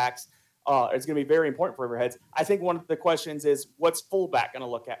wing backs is going to be very important for Riverheads. I think one of the questions is, what's fullback going to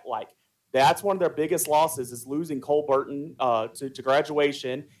look at like? That's one of their biggest losses is losing Cole Burton to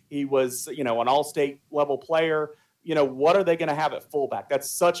graduation. He was, an all-state level player. What are they going to have at fullback? That's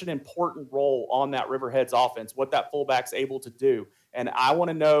such an important role on that Riverheads offense, what that fullback's able to do. And I want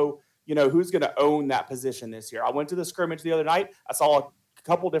to know, who's going to own that position this year. I went to the scrimmage the other night. I saw a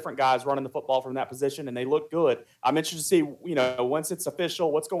couple different guys running the football from that position, and they look good. I'm interested to see, once it's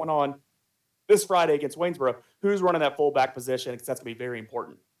official, what's going on this Friday against Waynesboro, who's running that fullback position, because that's going to be very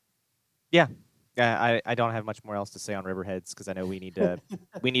important. Yeah. I don't have much more else to say on Riverheads because I know we need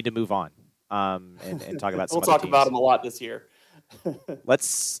to move on and talk about some We'll talk about them a lot this year.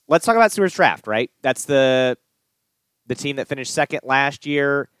 Let's talk about Stuarts Draft, right? That's the team that finished second last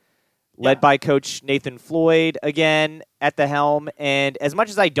year, led by Coach Nathan Floyd again at the helm. And as much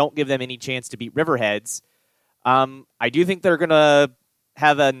as I don't give them any chance to beat Riverheads, I do think they're going to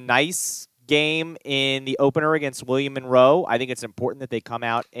have a nice game in the opener against William Monroe. I think it's important that they come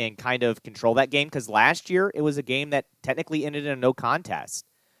out and kind of control that game because last year it was a game that technically ended in a no contest.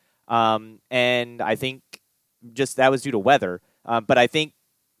 And I think just that was due to weather. But I think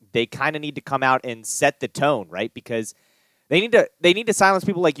they kind of need to come out and set the tone, right? Because they need to silence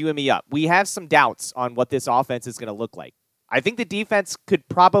people like you and me up. We have some doubts on what this offense is going to look like. I think the defense could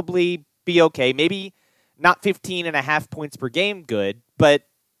probably be okay. Maybe not 15.5 points per game good, but,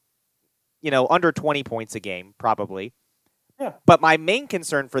 under 20 points a game probably. Yeah. But my main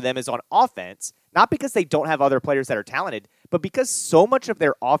concern for them is on offense, not because they don't have other players that are talented, but because so much of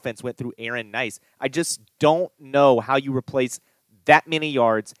their offense went through Aaron Nice. I just don't know how you replace that many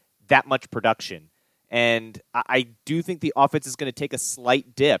yards, that much production. And I do think the offense is going to take a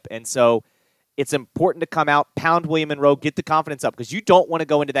slight dip. And so it's important to come out, pound William Monroe, get the confidence up, because you don't want to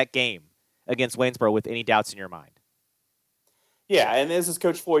go into that game against Waynesboro with any doubts in your mind. Yeah, and this is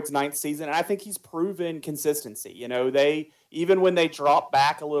Coach Floyd's 9th season, and I think he's proven consistency. They even when they drop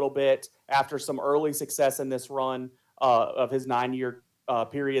back a little bit after some early success in this run of his 9-year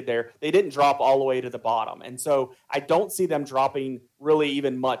period there, they didn't drop all the way to the bottom. And so I don't see them dropping really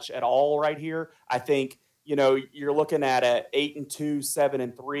even much at all right here. I think, you're looking at a 8-2,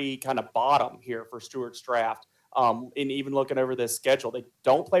 7-3 kind of bottom here for Stuart's draft. And even looking over this schedule, they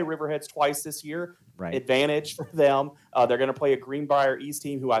don't play Riverheads twice this year. Right. Advantage for them. They're going to play a Greenbrier East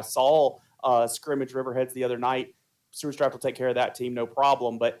team who I saw scrimmage Riverheads the other night. Stuart's draft will take care of that team, no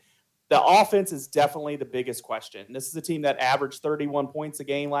problem. But the offense is definitely the biggest question. This is a team that averaged 31 points a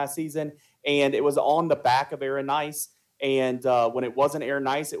game last season, and it was on the back of Aaron Nice. And when it wasn't Aaron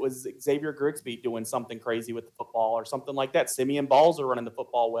Nice, it was Xavier Grigsby doing something crazy with the football or something like that. Simeon Balzer running the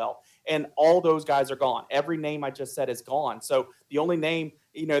football well. And all those guys are gone. Every name I just said is gone. So the only name,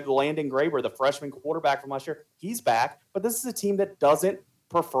 the Landon Graber, the freshman quarterback from last year, he's back. But this is a team that doesn't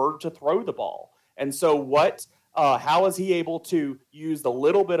prefer to throw the ball. And so how is he able to use the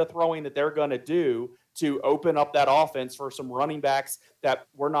little bit of throwing that they're going to do to open up that offense for some running backs that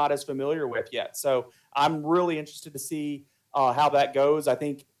we're not as familiar with yet? So I'm really interested to see how that goes. I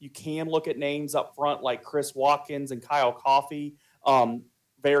think you can look at names up front like Chris Watkins and Kyle Coffey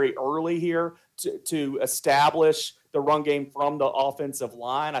very early here to establish the run game from the offensive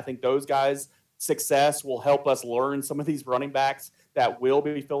line. I think those guys' success will help us learn some of these running backs that will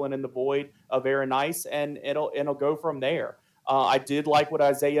be filling in the void of Aaron Nice, and it'll go from there. I did like what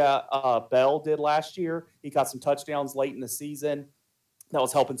Isaiah Bell did last year. He got some touchdowns late in the season. That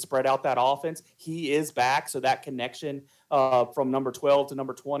was helping spread out that offense. He is back, so that connection from number 12 to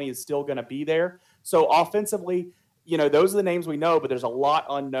number 20 is still going to be there. So offensively, those are the names we know, but there's a lot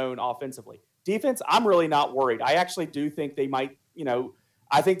unknown offensively. Defense, I'm really not worried. I actually do think they might,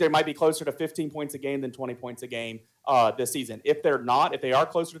 I think they might be closer to 15 points a game than 20 points a game this season. If they are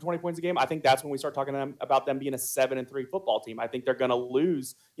closer to 20 points a game, I think that's when we start talking about them being a 7-3 football team. I think they're going to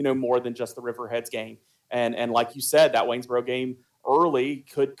lose, more than just the Riverheads game. And like you said, that Waynesboro game early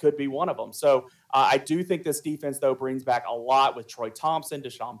could be one of them. So I do think this defense, though, brings back a lot with Troy Thompson,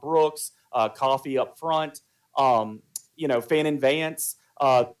 Deshaun Brooks, Coffey up front. Fannin Vance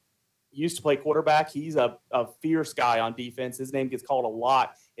used to play quarterback. He's a fierce guy on defense. His name gets called a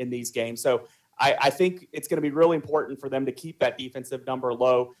lot in these games. So I think it's going to be really important for them to keep that defensive number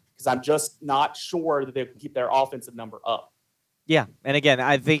low, because I'm just not sure that they can keep their offensive number up. Yeah, and again,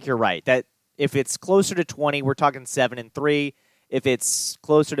 I think you're right. That if it's closer to 20, we're talking 7-3. If it's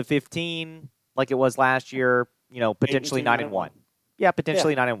closer to 15, like it was last year, potentially 9-1. Yeah,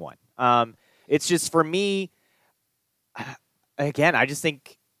 potentially 9-1. It's just, for me, again, I just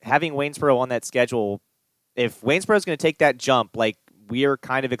think having Waynesboro on that schedule, if Waynesboro is going to take that jump like we are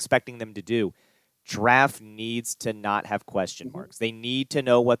kind of expecting them to do, draft needs to not have question marks. They need to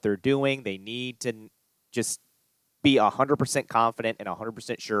know what they're doing. They need to just be 100% confident and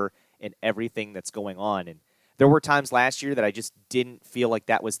 100% sure in everything that's going on. And there were times last year that I just didn't feel like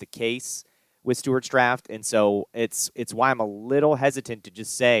that was the case with Stuart's draft, and so it's why I'm a little hesitant to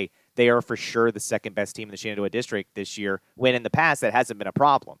just say they are for sure the second best team in the Shenandoah District this year, when in the past that hasn't been a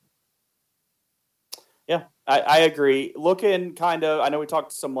problem. Yeah, I agree. Looking kind of, I know we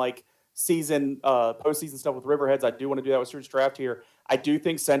talked some season, postseason stuff with Riverheads. I do want to do that with Stuart's draft here. I do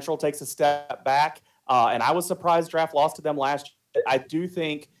think Central takes a step back, and I was surprised draft lost to them last year. I do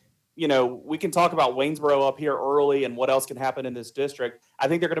think, we can talk about Waynesboro up here early and what else can happen in this district. I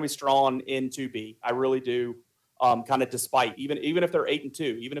think they're going to be strong in 2B. I really do. Kind of despite, even if they're 8-2,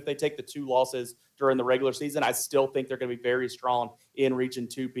 even if they take the 2 losses during the regular season, I still think they're going to be very strong in Region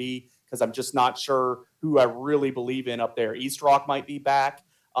 2B, because I'm just not sure who I really believe in up there. East Rock might be back,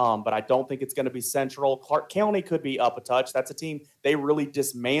 but I don't think it's going to be Central. Clark County could be up a touch. That's a team they really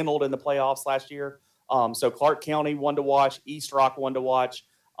dismantled in the playoffs last year. So Clark County, one to watch. East Rock, one to watch.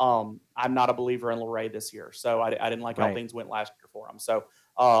 I'm not a believer in Luray this year, so I didn't like how things went last year for them. So,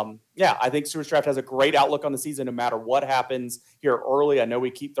 I think Stuart's draft has a great outlook on the season no matter what happens here early. I know we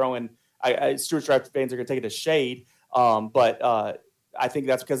keep throwing Stuart's draft fans are going to take it as shade, but I think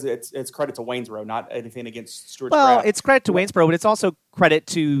that's because it's credit to Waynesboro, not anything against Stuart Well, Craft. it's credit to Waynesboro, but it's also credit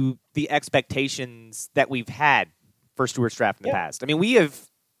to the expectations that we've had for Stuart Draft in the past. I mean,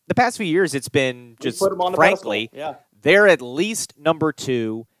 the past few years, it's been just, frankly, they're at least number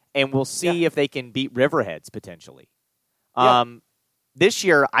 2, and we'll see if they can beat Riverheads potentially. This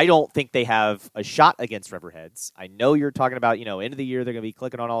year, I don't think they have a shot against Riverheads. I know you're talking about, end of the year, they're going to be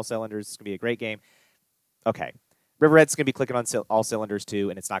clicking on all cylinders. It's going to be a great game. Okay. Riverhead's going to be clicking on all cylinders too,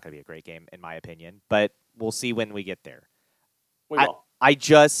 and it's not going to be a great game, in my opinion. But we'll see when we get there. We will. I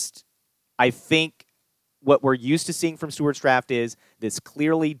think what we're used to seeing from Stuarts Draft is this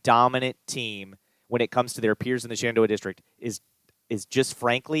clearly dominant team when it comes to their peers in the Shenandoah District is just,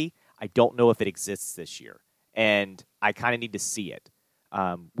 frankly, I don't know if it exists this year. And I kind of need to see it.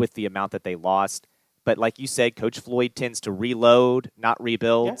 With the amount that they lost. But like you said, Coach Floyd tends to reload, not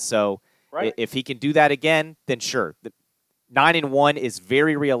rebuild. Yeah. So if he can do that again, then sure. 9-1 is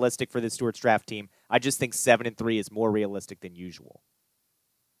very realistic for the Stuarts Draft team. I just think 7-3 is more realistic than usual.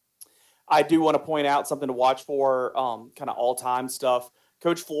 I do want to point out something to watch for, kind of all-time stuff.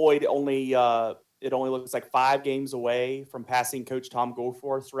 Coach Floyd it only looks like 5 games away from passing Coach Tom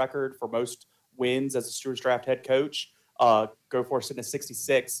Goforth's record for most wins as a Stuarts Draft head coach. Goforth sitting at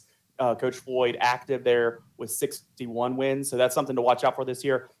 66. Coach Floyd active there with 61 wins. So that's something to watch out for this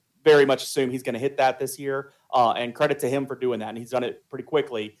year. Very much assume he's going to hit that this year. And credit to him for doing that. And he's done it pretty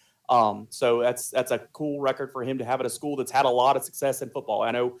quickly. So that's a cool record for him to have at a school that's had a lot of success in football. I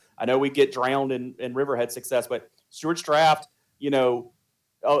know we get drowned in Riverhead success, but Stuarts Draft,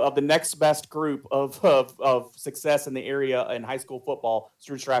 of the next best group of success in the area in high school football,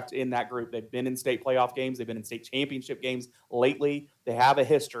 Stuarts Draft in that group. They've been in state playoff games. They've been in state championship games lately. They have a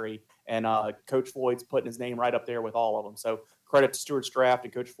history, and Coach Floyd's putting his name right up there with all of them. So credit to Stuarts Draft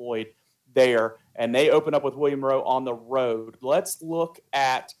and Coach Floyd there. And they open up with William Monroe on the road. Let's look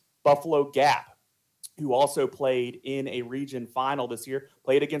at Buffalo Gap, who also played in a region final this year,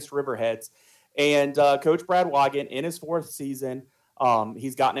 played against Riverheads. And Coach Brad Wigan, in his 4th season,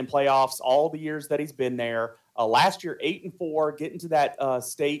 he's gotten in playoffs all the years that he's been there. Last year, 8-4, getting to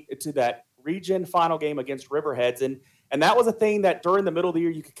that region final game against Riverheads. And that was a thing that during the middle of the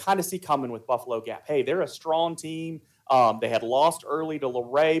year, you could kind of see coming with Buffalo Gap. Hey, they're a strong team. They had lost early to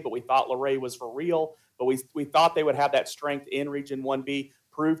Luray, but we thought Luray was for real. But we thought they would have that strength in Region 1B.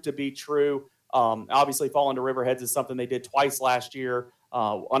 Proved to be true. Obviously, falling to Riverheads is something they did twice last year.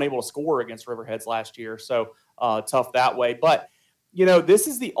 Unable to score against Riverheads last year. So tough that way. But this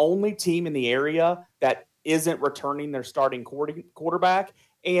is the only team in the area that isn't returning their starting quarterback.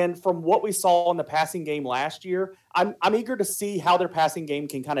 And from what we saw in the passing game last year, I'm eager to see how their passing game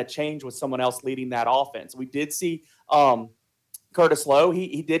can kind of change with someone else leading that offense. We did see Curtis Lowe.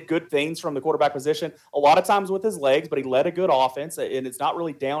 He did good things from the quarterback position, a lot of times with his legs, but he led a good offense, and it's not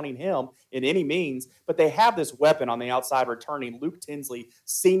really downing him in any means. But they have this weapon on the outside returning, Luke Tinsley,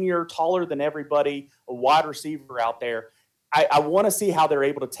 senior, taller than everybody, a wide receiver out there. I want to see how they're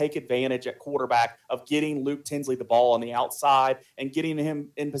able to take advantage at quarterback of getting Luke Tinsley the ball on the outside and getting him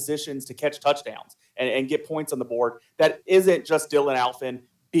in positions to catch touchdowns and get points on the board. That isn't just Dylan Alphin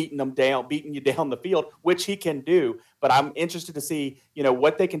beating you down the field, which he can do. But I'm interested to see,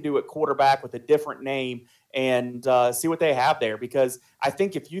 what they can do at quarterback with a different name and see what they have there. Because I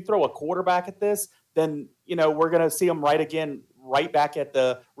think if you throw a quarterback at this, then, we're going to see them right back at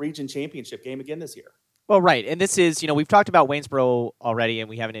the region championship game again this year. Well, right. And this is, we've talked about Waynesboro already, and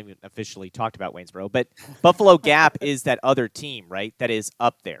we haven't even officially talked about Waynesboro. But Buffalo Gap is that other team, right, that is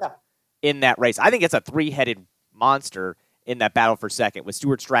up there in that race. I think it's a 3-headed monster in that battle for second with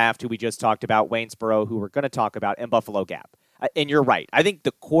Stuarts Draft, who we just talked about, Waynesboro, who we're going to talk about, and Buffalo Gap. And you're right. I think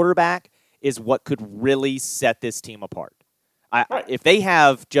the quarterback is what could really set this team apart. If they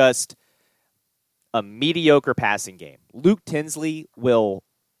have just a mediocre passing game, Luke Tinsley will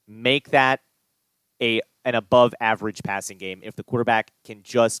make that an above-average passing game if the quarterback can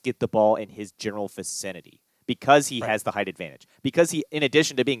just get the ball in his general vicinity because he has the height advantage. Because he, in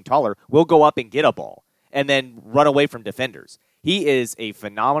addition to being taller, will go up and get a ball and then run away from defenders. He is a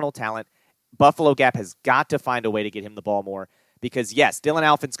phenomenal talent. Buffalo Gap has got to find a way to get him the ball more because, yes, Dylan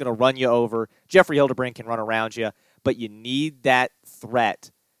Alphin's going to run you over. Jeffrey Hildebrand can run around you, but you need that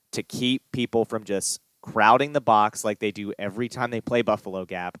threat to keep people from just crowding the box like they do every time they play Buffalo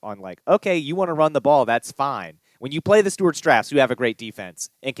Gap on okay, you want to run the ball, that's fine. When you play the Stuarts Drafts, who have a great defense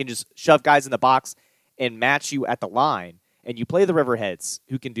and can just shove guys in the box and match you at the line, and you play the Riverheads,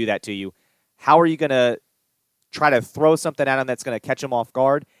 who can do that to you, how are you going to try to throw something at them that's going to catch them off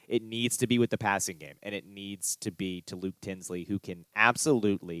guard? It needs to be with the passing game, and it needs to be to Luke Tinsley, who can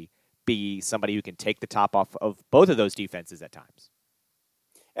absolutely be somebody who can take the top off of both of those defenses at times.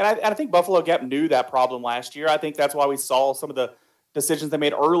 And I think Buffalo Gap knew that problem last year. I think that's why we saw some of the decisions they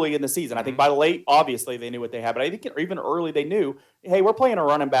made early in the season. I think by late, obviously, they knew what they had. But I think even early, they knew, hey, we're playing a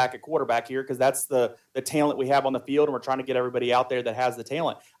running back at quarterback here because that's the talent we have on the field, and we're trying to get everybody out there that has the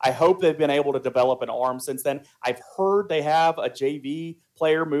talent. I hope they've been able to develop an arm since then. I've heard they have a JV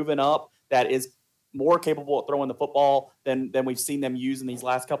player moving up that is more capable of throwing the football than we've seen them use in these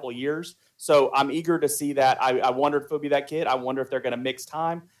last couple of years. So I'm eager to see that. I wonder if it'll be that kid. I wonder if they're going to mix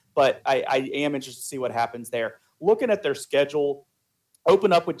time. But I am interested to see what happens there. Looking at their schedule,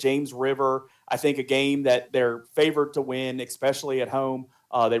 open up with James River. I think a game that they're favored to win, especially at home.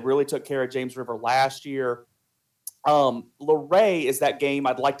 They really took care of James River last year. Luray is that game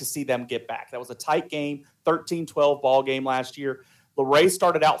I'd like to see them get back. That was a tight game, 13-12 ball game last year. Luray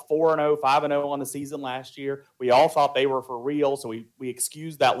started out 4-0, 5-0 on the season last year. We all thought they were for real, so we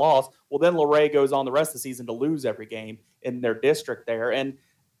excused that loss. Well, then Luray goes on the rest of the season to lose every game in their district there. And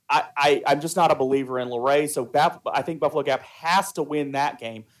I'm just not a believer in Luray, so I think Buffalo Gap has to win that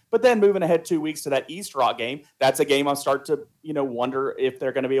game. But then moving ahead 2 weeks to that East Rock game, that's a game I start to wonder if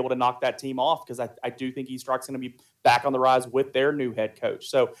they're going to be able to knock that team off, because I do think East Rock's going to be back on the rise with their new head coach.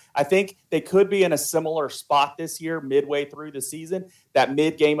 So I think they could be in a similar spot this year midway through the season. That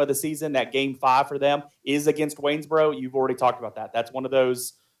mid game of the season, that game 5 for them is against Waynesboro. You've already talked about that. That's one of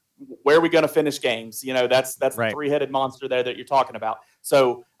those where are we going to finish games? That's right. The three-headed monster there that you're talking about.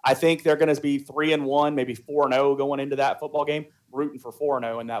 So I think they're going to be 3-1, maybe 4-0 going into that football game, rooting for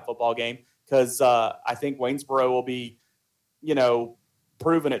 4-0 in that football game, because I think Waynesboro will be,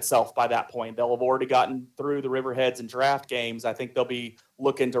 proven itself by that point. They'll have already gotten through the Riverheads and draft games. I think they'll be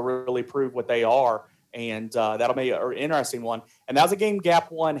looking to really prove what they are, and that'll be an interesting one. And that was a game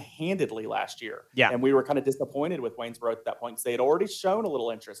Gap won handedly last year. Yeah. And we were kind of disappointed with Waynesboro at that point because they had already shown a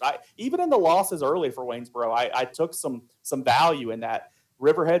little interest. Even in the losses early for Waynesboro, I took some value in that.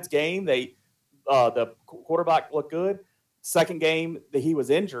 Riverheads game, the quarterback looked good. Second game, he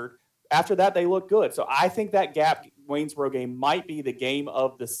was injured. After that, they looked good. So I think that Gap Waynesboro game might be the game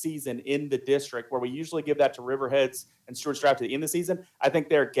of the season in the district, where we usually give that to Riverheads and Stuarts Draft at the end of the season. I think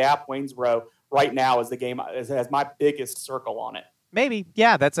their Gap Waynesboro right now is the game has my biggest circle on it. Maybe,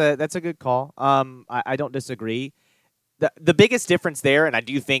 yeah, that's a good call. I don't disagree. The biggest difference there, and I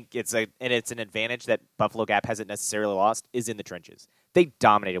do think it's an advantage that Buffalo Gap hasn't necessarily lost, is in the trenches. They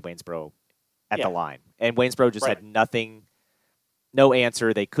dominated Waynesboro at the line, and Waynesboro just had nothing, no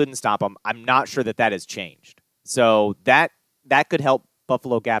answer. They couldn't stop them. I'm not sure that has changed. So that could help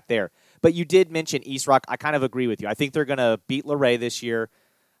Buffalo Gap there. But you did mention East Rock. I kind of agree with you. I think they're going to beat Luray this year,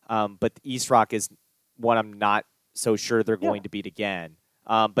 but East Rock is one I'm not so sure they're going to beat again.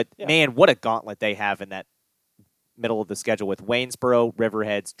 Man, what a gauntlet they have in that middle of the schedule with Waynesboro,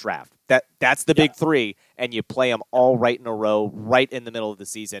 Riverheads, Draft. That's the big three, and you play them all right in a row, right in the middle of the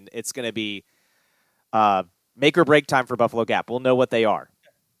season. It's going to be make or break time for Buffalo Gap. We'll know what they are.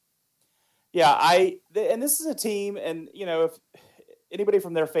 Yeah, and this is a team, and if anybody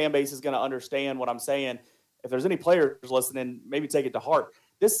from their fan base is going to understand what I'm saying, if there's any players listening, maybe take it to heart.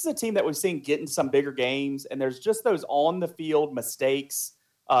 This is a team that we've seen get in some bigger games, and there's just those on the field mistakes,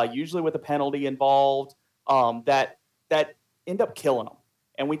 usually with a penalty involved, that end up killing them.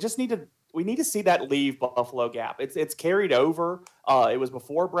 And we need to see that leave Buffalo Gap. It's carried over. It was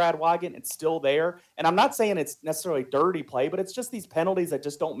before Brad Wigan. It's still there. And I'm not saying it's necessarily dirty play, but it's just these penalties that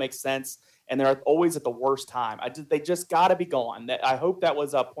just don't make sense, and they're always at the worst time. They just got to be gone. I hope that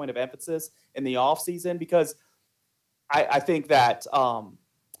was a point of emphasis in the offseason, because I think that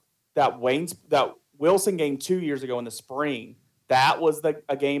that Wilson game 2 years ago in the spring, that was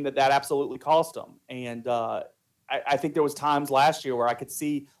a game that absolutely cost them. And I think there was times last year where I could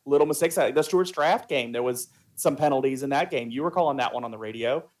see little mistakes. The Stuarts Draft game, there was some penalties in that game. You were calling that one on the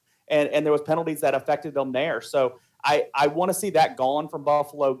radio, and there was penalties that affected them there. So I want to see that gone from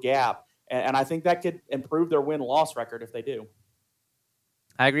Buffalo Gap, and I think that could improve their win-loss record if they do.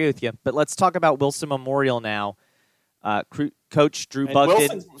 I agree with you, but let's talk about Wilson Memorial now. Coach Drew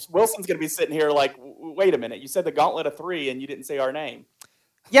Bugden. Wilson's going to be sitting here like, wait a minute, you said the gauntlet of 3 and you didn't say our name.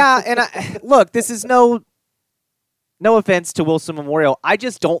 Yeah, and look, this is no offense to Wilson Memorial. I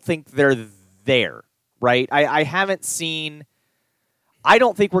just don't think they're there, right? I haven't seen – I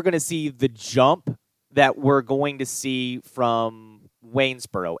don't think we're going to see the jump that we're going to see from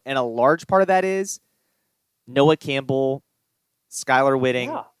Waynesboro. And a large part of that is Noah Campbell, Skylar Whitting.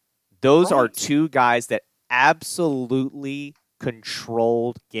 Yeah, those are two guys that absolutely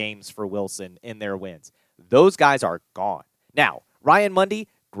controlled games for Wilson in their wins. Those guys are gone. Now, Ryan Mundy,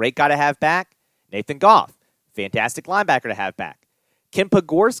 great guy to have back. Nathan Goff, fantastic linebacker to have back. Can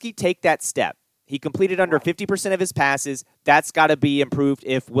Pogorski take that step? He completed under 50% of his passes. That's got to be improved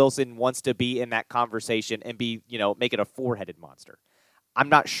if Wilson wants to be in that conversation and be, make it a four-headed monster. I'm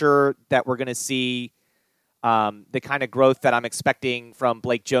not sure that we're going to see the kind of growth that I'm expecting from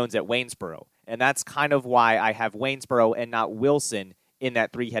Blake Jones at Waynesboro. And that's kind of why I have Waynesboro and not Wilson in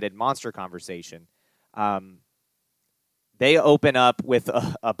that three-headed monster conversation. They open up with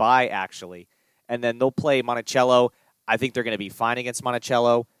a bye, actually, and then they'll play Monticello. I think they're going to be fine against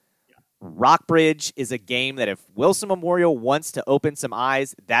Monticello. Rockbridge is a game that if Wilson Memorial wants to open some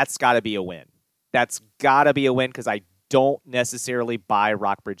eyes, that's got to be a win. That's got to be a win because I don't necessarily buy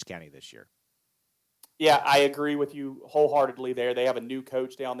Rockbridge County this year. Yeah, I agree with you wholeheartedly there. They have a new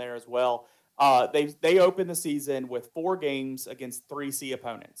coach down there as well. They open the season with 4 games against 3C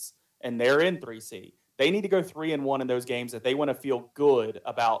opponents, and they're in 3C. They need to go 3-1 in those games if they want to feel good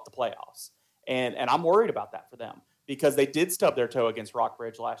about the playoffs. And I'm worried about that for them because they did stub their toe against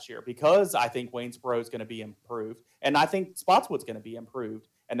Rockbridge last year because I think Waynesboro is going to be improved, and I think Spotswood's going to be improved.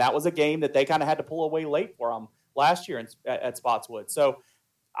 And that was a game that they kind of had to pull away late for them last year at Spotswood. So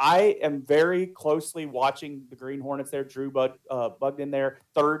I am very closely watching the Green Hornets there. Drew Bugden there,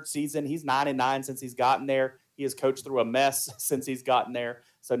 3rd season. He's 9-9 since he's gotten there. He has coached through a mess since he's gotten there.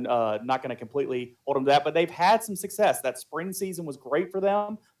 So not going to completely hold him to that. But they've had some success. That spring season was great for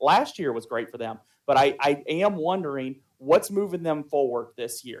them. Last year was great for them. But I am wondering what's moving them forward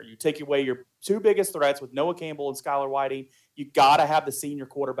this year. You take away your 2 biggest threats with Noah Campbell and Skylar Whiting. You got to have the senior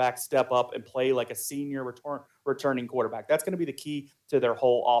quarterback step up and play like a senior returning quarterback. That's going to be the key to their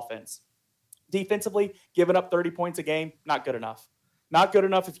whole offense. Defensively, giving up 30 points a game, not good enough. Not good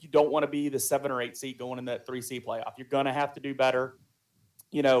enough if you don't want to be the 7 or 8 seed going in that 3C playoff. You're going to have to do better.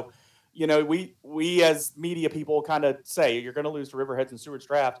 We as media people kind of say you're going to lose to Riverheads and Seward's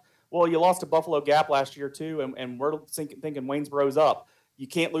Draft. Well, you lost to Buffalo Gap last year too, and we're thinking Waynesboro's up. You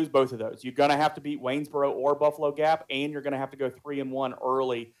can't lose both of those. You're going to have to beat Waynesboro or Buffalo Gap, and you're going to have to go 3-1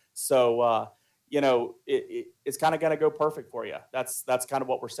 early. So, it's kind of going to go perfect for you. That's kind of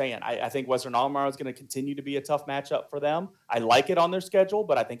what we're saying. I think Western Albemarle is going to continue to be a tough matchup for them. I like it on their schedule,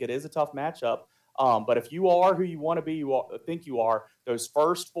 but I think it is a tough matchup. But if you are who you want to be, think you are, those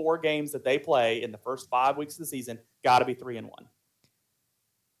first 4 games that they play in the first 5 weeks of the season got to be 3-1.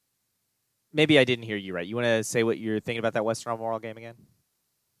 Maybe I didn't hear you right. You want to say what you're thinking about that Western Albemarle game again?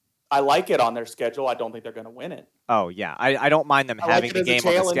 I like it on their schedule. I don't think they're going to win it. Oh, yeah. I don't mind them having the game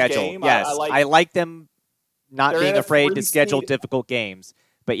on the schedule. Game. Yes, I like them not being afraid to schedule difficult games.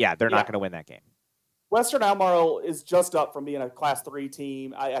 But, yeah, they're not going to win that game. Western Albemarle is just up from being a Class 3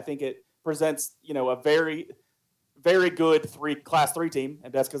 team. I think it presents, a very, very good Class 3 team,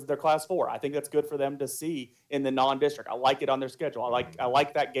 and that's because they're Class 4. I think that's good for them to see in the non-district. I like it on their schedule. I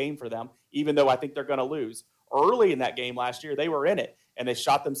like that game for them, even though I think they're going to lose. Early in that game last year, they were in it, and they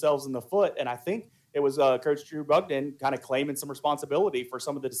shot themselves in the foot, and I think it was Coach Drew Bugden kind of claiming some responsibility for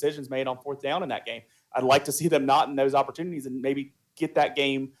some of the decisions made on 4th down in that game. I'd like to see them not in those opportunities and maybe get that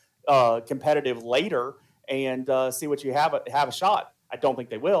game competitive later and see what you have a shot. I don't think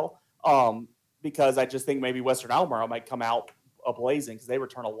they will. Because I just think maybe Western Albemarle might come out ablazing because they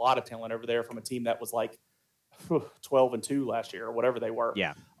return a lot of talent over there from a team that was like 12-2 last year or whatever they were.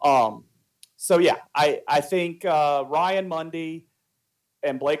 Yeah. I think Ryan Mundy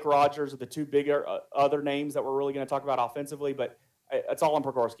and Blake Rogers are the 2 bigger other names that we're really going to talk about offensively, but it's all on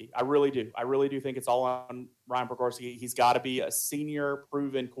Progorski. I really do. I really do think it's all on Ryan Progorski. He's got to be a senior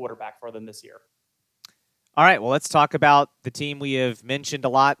proven quarterback for them this year. All right, well, let's talk about the team we have mentioned a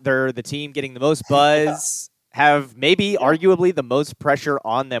lot. They're the team getting the most buzz, have maybe arguably the most pressure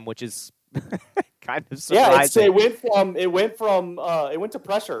on them, which is kind of surprising. It went to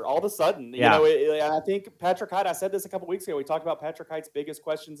pressure all of a sudden. Yeah. I think Patrick Height, I said this a couple weeks ago. We talked about Patrick Height's biggest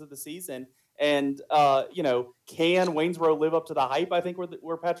questions of the season. And, can Waynesboro live up to the hype, I think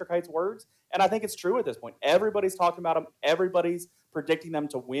were Patrick Height's words. And I think it's true at this point. Everybody's talking about them. Everybody's predicting them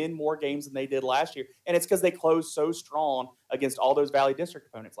to win more games than they did last year. And it's because they closed so strong against all those Valley District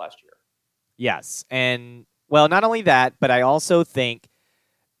opponents last year. Yes. And, well, not only that, but I also think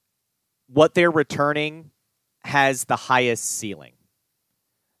what they're returning has the highest ceiling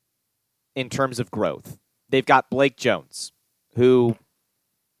in terms of growth. They've got Blake Jones, who,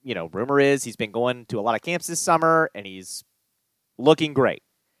 rumor is he's been going to a lot of camps this summer, and he's looking great.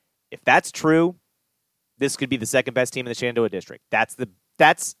 If that's true, this could be the second best team in the Shenandoah District. That's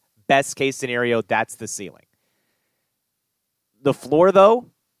best case scenario. That's the ceiling. The floor,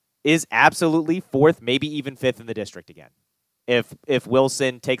 though, is absolutely 4th, maybe even 5th in the district again. If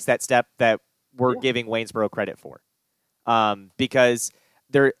Wilson takes that step that we're giving Waynesboro credit for, because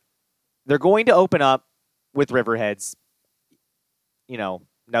they're going to open up with Riverheads.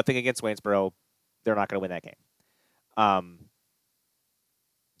 Nothing against Waynesboro, they're not going to win that game.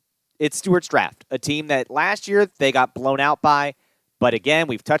 It's Stewart's Draft, a team that last year they got blown out by. But again,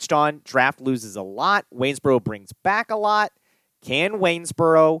 we've touched on Draft loses a lot. Waynesboro brings back a lot. Can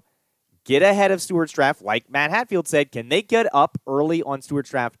Waynesboro get ahead of Stewart's Draft? Like Matt Hatfield said, can they get up early on Stewart's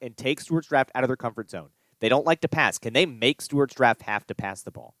Draft and take Stewart's Draft out of their comfort zone? They don't like to pass. Can they make Stewart's Draft have to pass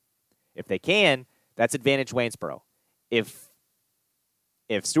the ball? If they can, that's advantage Waynesboro. If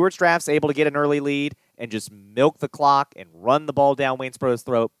Stewart's Draft's able to get an early lead and just milk the clock and run the ball down Waynesboro's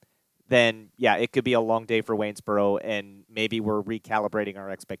throat, then, yeah, it could be a long day for Waynesboro, and maybe we're recalibrating our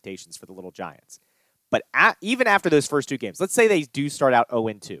expectations for the Little Giants. But even after those first two games, let's say they do start out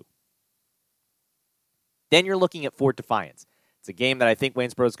 0-2. Then you're looking at Fort Defiance. It's a game that I think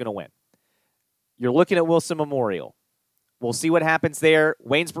Waynesboro is going to win. You're looking at Wilson Memorial. We'll see what happens there.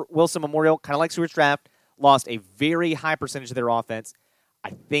 Wilson Memorial, kind of like Stewart's Draft, lost a very high percentage of their offense.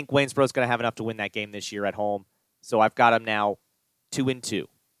 I think Waynesboro is going to have enough to win that game this year at home. So I've got them now 2-2.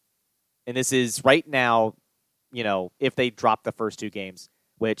 And this is right now, if they drop the first two games,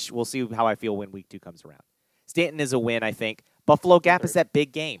 which we'll see how I feel when week 2 comes around. Stanton is a win, I think. Buffalo Gap is that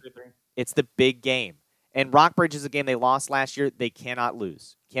big game. It's the big game. And Rockbridge is a game they lost last year. They cannot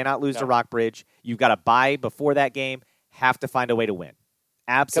lose. Cannot lose to Rockbridge. You've got to bye before that game. Have to find a way to win.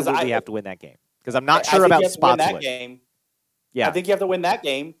 Absolutely have to win that game. Because I'm not sure about Spotswood. Yeah, I think you have to win that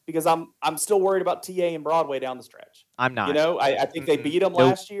game because I'm still worried about TA and Broadway down the stretch. I'm not. I think they beat them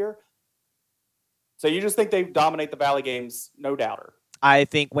last year. So you just think they dominate the Valley games, no doubter. I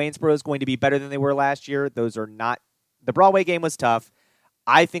think Waynesboro is going to be better than they were last year. Those are not – the Broadway game was tough.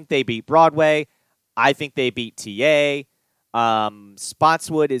 I think they beat Broadway. I think they beat TA.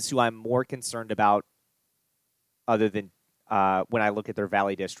 Spotswood is who I'm more concerned about other than when I look at their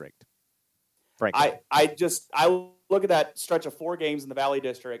Valley District, frankly. I look at that stretch of 4 games in the Valley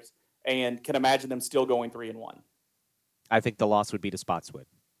District and can imagine them still going 3-1. I think the loss would be to Spotswood.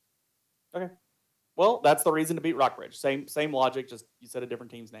 Okay. Well, that's the reason to beat Rockbridge. Same logic, just you said a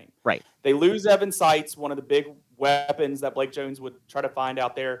different team's name. Right. They lose Evan Seitz, one of the big weapons that Blake Jones would try to find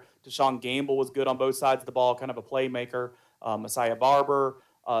out there. Deshaun Gamble was good on both sides of the ball, kind of a playmaker. Messiah Barber,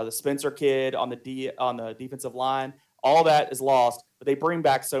 the Spencer kid on the defensive line. All that is lost, but they bring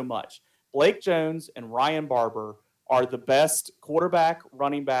back so much. Blake Jones and Ryan Barber are the best quarterback,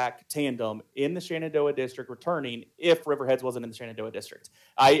 running back tandem in the Shenandoah District returning if Riverheads wasn't in the Shenandoah District.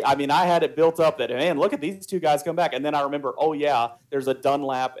 I mean, I had it built up that, man, look at these two guys come back. And then I remember, oh, yeah, there's a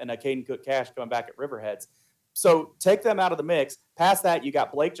Dunlap and a Caden Cook-Cash coming back at Riverheads. So take them out of the mix. Past that, you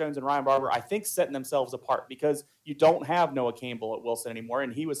got Blake Jones and Ryan Barber, I think, setting themselves apart because you don't have Noah Campbell at Wilson anymore,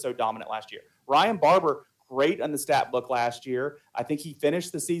 and he was so dominant last year. Ryan Barber, great on the stat book last year. I think he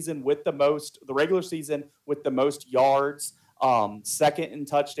finished the season with the regular season with the most yards, second in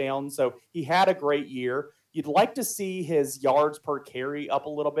touchdowns. So he had a great year. You'd like to see his yards per carry up a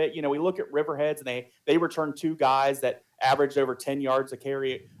little bit. We look at Riverheads and they return 2 guys that averaged over 10 yards a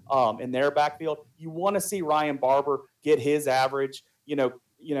carry in their backfield. You want to see Ryan Barber get his average,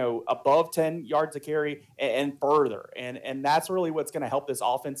 above 10 yards a carry and further. And that's really what's going to help this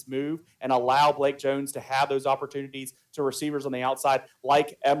offense move and allow Blake Jones to have those opportunities to receivers on the outside,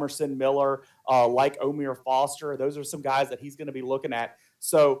 like Emerson Miller, like Omir Foster. Those are some guys that he's going to be looking at.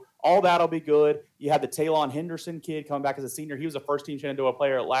 So all that'll be good. You had the Talon Henderson kid coming back as a senior. He was a first-team Shenandoah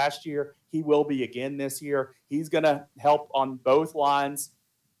player last year. He will be again this year. He's going to help on both lines,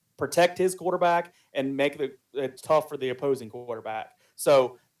 protect his quarterback, and make it tough for the opposing quarterback.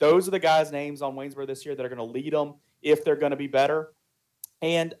 So those are the guys' names on Waynesboro this year that are going to lead them if they're going to be better.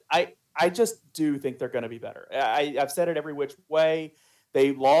 And I just do think they're going to be better. I've said it every which way.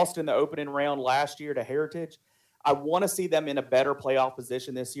 They lost in the opening round last year to Heritage. I want to see them in a better playoff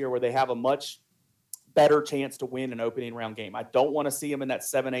position this year where they have a much better chance to win an opening round game. I don't want to see them in that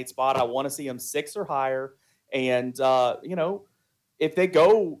 7-8 spot. I want to see them 6 or higher. And, if they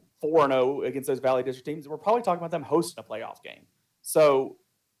go 4-0 against those Valley District teams, we're probably talking about them hosting a playoff game. So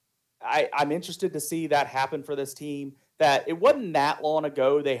I'm interested to see that happen for this team. That it wasn't that long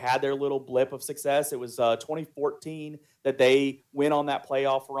ago they had their little blip of success. It was 2014 that they went on that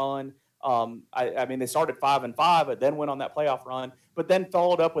playoff run. I mean, they started 5-5, but then went on that playoff run, but then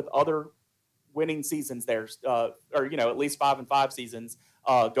followed up with other winning seasons there, at least 5-5 seasons,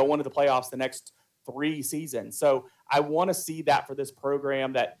 going to the playoffs the next 3 seasons. So I want to see that for this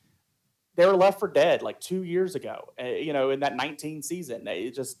program that they were left for dead like 2 years ago, in that 19 season.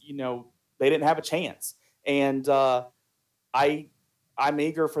 They just, they didn't have a chance. And I'm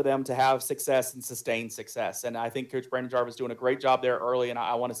eager for them to have success and sustain success. And I think Coach Brandon Jarvis is doing a great job there early, and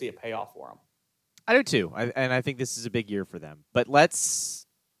I want to see it pay off for them. I do too. And I think this is a big year for them. But let's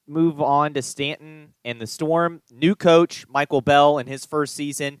move on to Stanton and the Storm. New coach, Michael Bell, in his first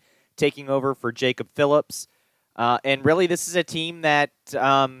season, taking over for Jacob Phillips. And really, this is a team that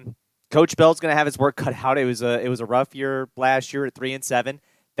Coach Bell's going to have his work cut out. It was a rough year last year at 3-7.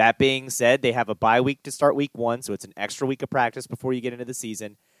 That being said, they have a bye week to start week 1, so it's an extra week of practice before you get into the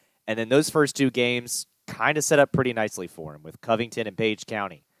season. And then those first 2 games kind of set up pretty nicely for him with Covington and Page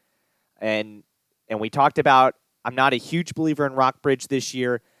County. And we talked about, I'm not a huge believer in Rockbridge this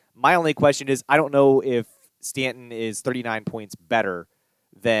year. My only question is, I don't know if Stanton is 39 points better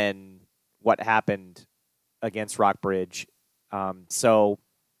than what happened against Rockbridge.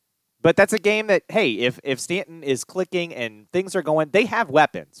 But that's a game that, hey, if Stanton is clicking and things are going, they have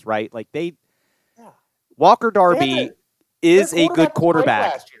weapons, right? Like Walker Darby is a good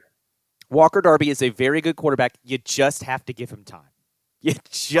quarterback. Walker Darby is a very good quarterback. You just have to give him time. You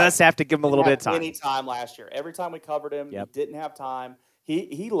just have to give him a little bit of time. Any time last year. Every time we covered him, he didn't have time.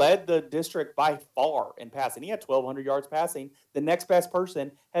 He led the district by far in passing. He had 1,200 yards passing. The next best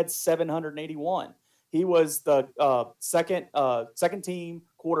person had 781. He was the second team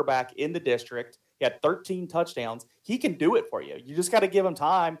quarterback in the district. He had 13 touchdowns. He can do it for you. You just got to give him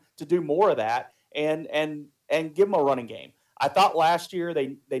time to do more of that and give him a running game. I thought last year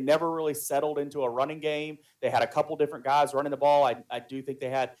they never really settled into a running game. They had a couple different guys running the ball. I do think they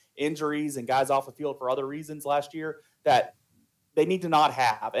had injuries and guys off the field for other reasons last year that they need to not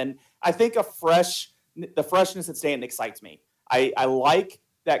have. And I think the freshness at Stanton excites me. I like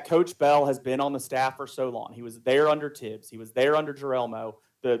that Coach Bell has been on the staff for so long. He was there under Tibbs. He was there under Jarelmo,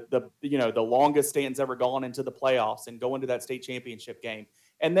 the longest Stanton's ever gone into the playoffs and go into that state championship game.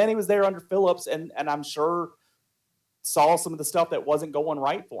 And then he was there under Phillips, and I'm sure saw some of the stuff that wasn't going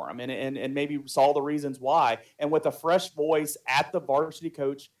right for him and maybe saw the reasons why. And with a fresh voice at the varsity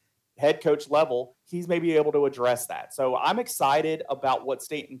head coach level, he's maybe able to address that. So I'm excited about what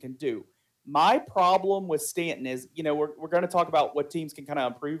Stanton can do. My problem with Stanton is, we're going to talk about what teams can kind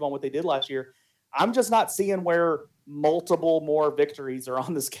of improve on what they did last year. I'm just not seeing where multiple more victories are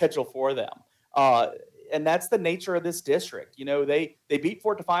on the schedule for them. And that's the nature of this district. They beat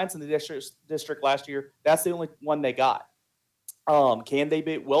Fort Defiance in the district last year. That's the only one they got. Can they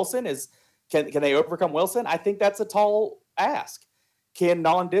beat Wilson? Can they overcome Wilson? I think that's a tall ask. Can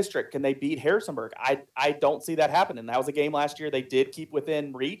they beat Harrisonburg? I don't see that happening. That was a game last year they did keep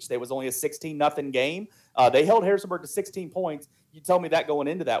within reach. There was only a 16-0 game. They held Harrisonburg to 16 points. You tell me that going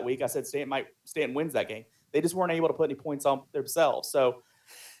into that week, I said Stanton wins that game. They just weren't able to put any points on themselves. So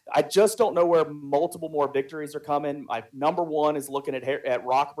I just don't know where multiple more victories are coming. My number 1 is looking at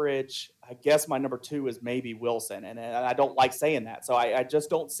Rockbridge. I guess my number 2 is maybe Wilson, and I don't like saying that. So I just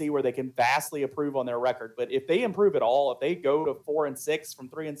don't see where they can vastly improve on their record. But if they improve at all, if they go to 4-6 from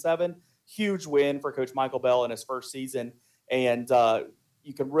 3-7, huge win for Coach Michael Bell in his first season. And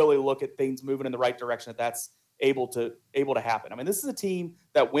you can really look at things moving in the right direction if that's able to happen. I mean, this is a team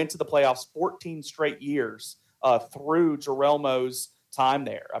that went to the playoffs 14 straight years through Jarelmo's time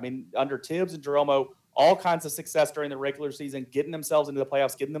there. I mean, under Tibbs and Jarelmo, all kinds of success during the regular season, getting themselves into the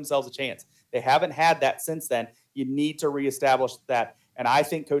playoffs, getting themselves a chance. They haven't had that since then. You need to reestablish that. And I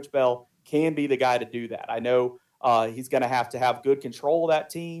think Coach Bell can be the guy to do that. I know he's going to have good control of that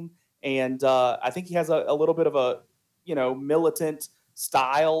team. And I think he has a little bit of a, militant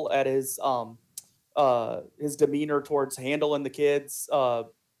style at his demeanor towards handling the kids,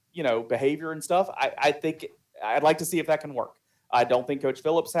 behavior and stuff. I think I'd like to see if that can work. I don't think Coach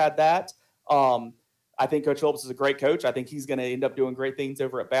Phillips had that. I think Coach Phillips is a great coach. I think he's going to end up doing great things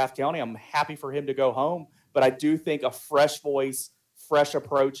over at Bath County. I'm happy for him to go home, but I do think a fresh voice, fresh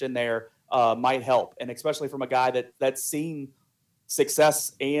approach in there might help, and especially from a guy that's seen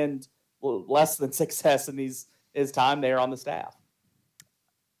success and less than success in his time there on the staff.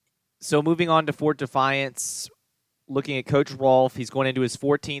 So moving on to Fort Defiance, looking at Coach Rolfe, he's going into his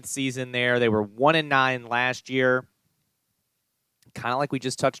 14th season there. They were 1-9 last year. Kind of like we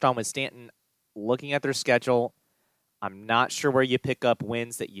just touched on with Stanton, looking at their schedule, I'm not sure where you pick up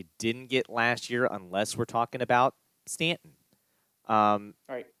wins that you didn't get last year unless we're talking about Stanton. All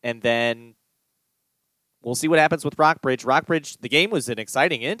right. And then we'll see what happens with Rockbridge. Rockbridge, the game was an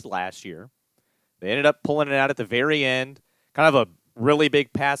exciting end last year. They ended up pulling it out at the very end. Kind of a really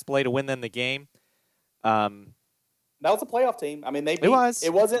big pass play to win them the game. That was a playoff team. I mean, it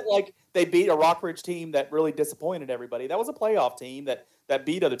wasn't like they beat a Rockbridge team that really disappointed everybody. That was a playoff team that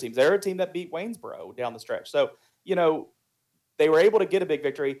beat other teams. They're a team that beat Waynesboro down the stretch. So, they were able to get a big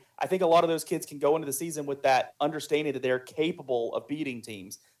victory. I think a lot of those kids can go into the season with that understanding that they're capable of beating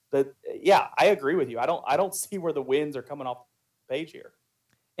teams. But yeah, I agree with you. I don't see where the wins are coming off the page here.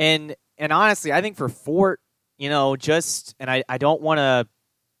 And honestly, I think for Fort, I don't want to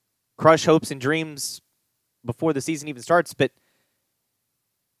crush hopes and dreams before the season even starts. But,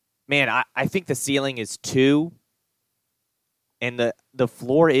 man, I think the ceiling is 2, and the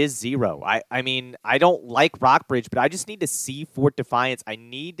floor is 0. I mean, I don't like Rockbridge, but I just need to see Fort Defiance. I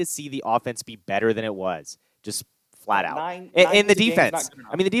need to see the offense be better than it was, just flat out. And the defense.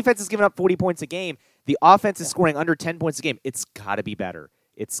 I mean, the defense is giving up 40 points a game. The offense is scoring under 10 points a game. It's got to be better.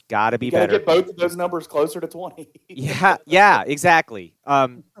 It's got to be better. Get both of those numbers closer to 20. yeah, exactly.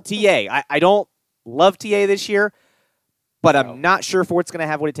 TA, I don't love TA this year, but I'm not sure Fort's going to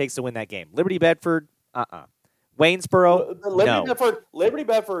have what it takes to win that game. Liberty Bedford, Waynesboro, Liberty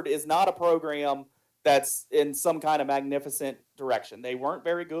Bedford is not a program that's in some kind of magnificent direction. They weren't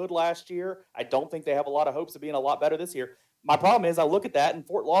very good last year. I don't think they have a lot of hopes of being a lot better this year. My problem is I look at that and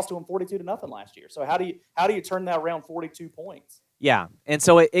Fort lost to them 42-0 last year. So how do you turn that around 42 points? Yeah, and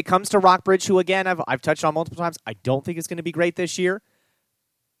so it comes to Rockbridge, who, again, I've touched on multiple times. I don't think it's going to be great this year,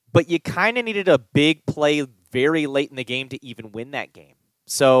 but you kind of needed a big play very late in the game to even win that game.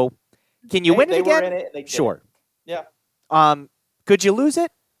 So can you win it again? Were in it, sure. Yeah. Could you lose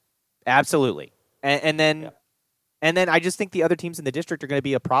it? Absolutely. And then I just think the other teams in the district are going to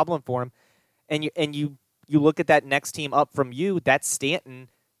be a problem for them. And you look at that next team up from you, that's Stanton.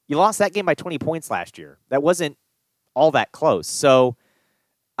 You lost that game by 20 points last year. That wasn't all that close. So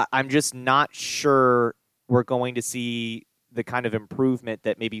I'm just not sure we're going to see the kind of improvement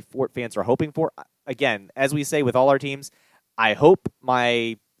that maybe Fort fans are hoping for. Again, as we say with all our teams, I hope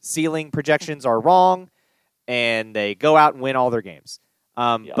my ceiling projections are wrong and they go out and win all their games.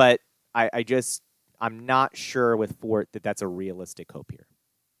 But I'm not sure with Fort that that's a realistic hope here.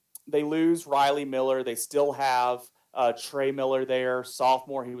 They lose Riley Miller. They still have Trey Miller there,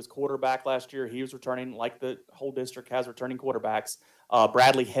 sophomore. He was quarterback last year. He was returning, like the whole district has returning quarterbacks.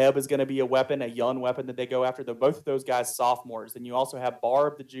 Bradley Hebb is going to be a weapon, a young weapon that they go after. They're both of those guys sophomores. Then you also have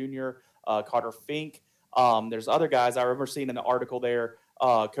Barb, the junior, Carter Fink. There's other guys. I remember seeing in the article there,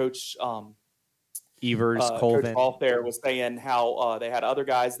 Coach Evers, Colvin. Coach Rolf there was saying how they had other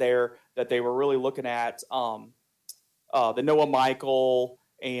guys there that they were really looking at. The Noah Michael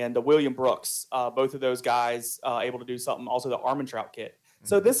and the William Brooks, both of those guys able to do something. Also the Armentrout kid.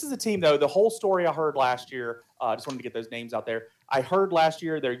 So this is a team, though, the whole story I heard last year, I just wanted to get those names out there. I heard last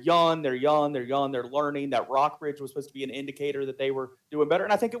year they're young, they're learning, that Rockbridge was supposed to be an indicator that they were doing better,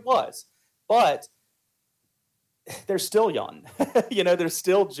 and I think it was. But they're still young. They're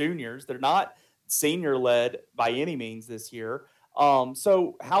still juniors. They're not senior-led by any means this year.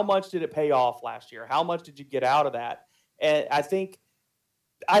 So how much did it pay off last year? How much did you get out of that? And I think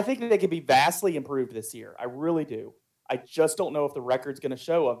that they can be vastly improved this year. I really do. I just don't know if the record's going to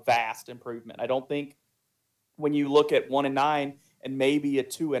show a vast improvement. I don't think when you look at 1-9 and maybe a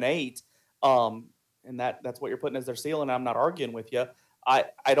 2-8, and that's what you're putting as their ceiling. I'm not arguing with you. I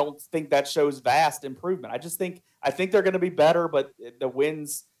don't think that shows vast improvement. I think they're going to be better, but the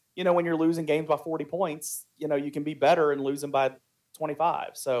wins, when you're losing games by 40 points, you can be better and lose them by 25.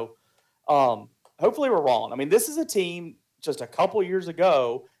 So hopefully we're wrong. I mean, this is a team just a couple years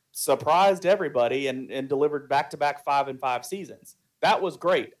ago surprised everybody and delivered back-to-back 5-5 seasons. That was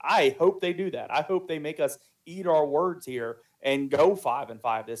great. I hope they do that. I hope they make us eat our words here and go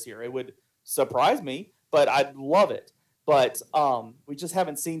 5-5 this year. It would surprise me, but I'd love it. But we just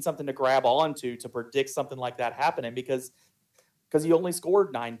haven't seen something to grab onto to predict something like that happening because he only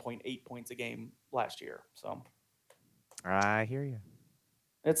scored 9.8 points a game last year. So I hear you.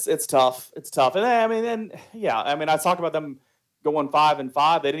 It's tough. It's tough. And I talked about them going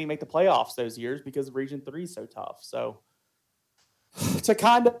 5-5. They didn't even make the playoffs those years because Region 3 is so tough. So to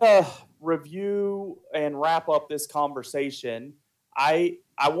kind of review and wrap up this conversation, I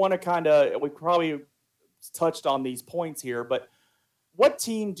want to we probably touched on these points here, but what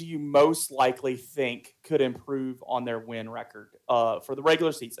team do you most likely think could improve on their win record for the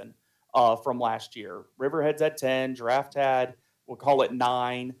regular season from last year? Riverhead's at 10, Giraffe had, we'll call it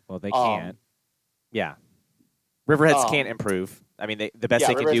 9. Well, they can't. Yeah. Riverheads can't improve. I mean, the best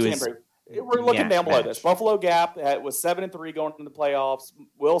they can do is improve. We're looking down below this. Buffalo Gap was 7-3 going into the playoffs.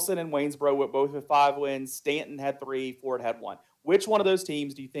 Wilson and Waynesboro were both with 5 wins. Stanton had 3. Ford had 1. Which one of those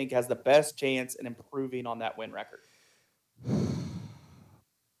teams do you think has the best chance in improving on that win record?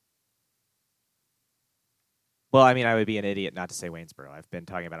 Well, I mean, I would be an idiot not to say Waynesboro. I've been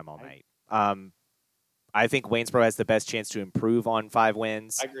talking about them all night. I think Waynesboro has the best chance to improve on 5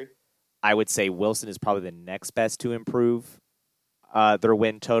 wins. I agree. I would say Wilson is probably the next best to improve their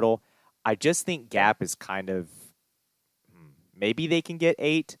win total. I just think Gap is kind of maybe they can get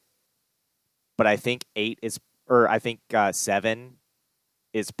 8, but I think 7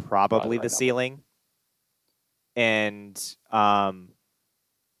 is probably the ceiling. And I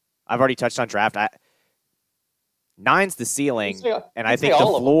I've already touched on draft. 9's the ceiling, and I think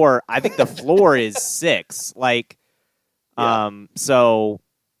the floor is 6. Like, so,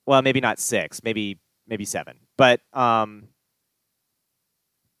 well, maybe not 6, maybe 7, but I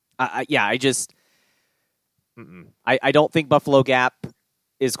don't think Buffalo Gap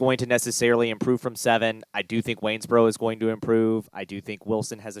is going to necessarily improve from 7. I do think Waynesboro is going to improve. I do think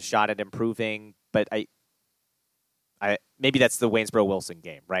Wilson has a shot at improving, but I maybe that's the Waynesboro-Wilson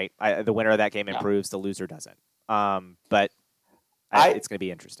game, right? The winner of that game improves, the loser doesn't. But it's going to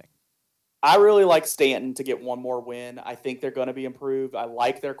be interesting. I really like Stanton to get one more win. I think they're going to be improved. I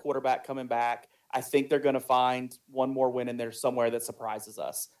like their quarterback coming back. I think they're going to find one more win in there somewhere that surprises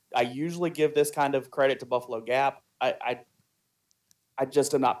us. I usually give this kind of credit to Buffalo Gap. I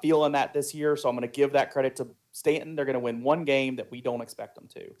just am not feeling that this year, so I'm going to give that credit to Stanton. They're going to win one game that we don't expect them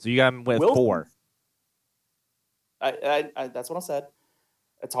to. So you got them with Wilson, 4. That's what I said.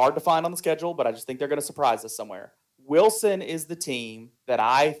 It's hard to find on the schedule, but I just think they're going to surprise us somewhere. Wilson is the team that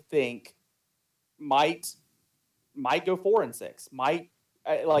I think might go 4-6.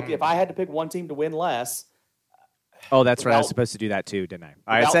 If I had to pick one team to win less. Oh, that's right. I was supposed to do that too, didn't I?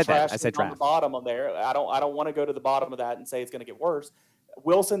 I said that. I said draft. On the bottom of there. I don't want to go to the bottom of that and say it's going to get worse.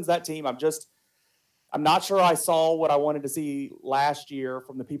 Wilson's that team. I'm not sure I saw what I wanted to see last year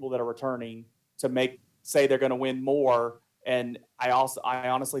from the people that are returning to say they're going to win more. And I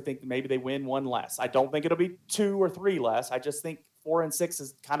honestly think maybe they win one less. I don't think it'll be 2 or 3 less. I just think 4-6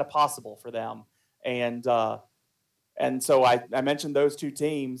 is kind of possible for them. And so I mentioned those two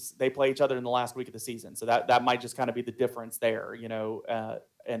teams. They play each other in the last week of the season. So that might just kind of be the difference there,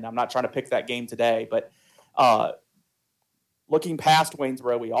 and I'm not trying to pick that game today, but looking past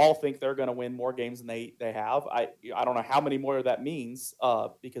Waynesboro, we all think they're going to win more games than they have. I don't know how many more that means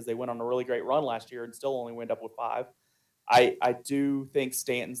because they went on a really great run last year and still only went up with 5. I do think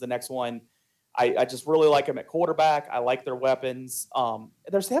Stanton's the next one. I just really like them at quarterback. I like their weapons.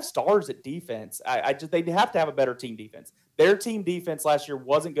 They have stars at defense. They have to have a better team defense. Their team defense last year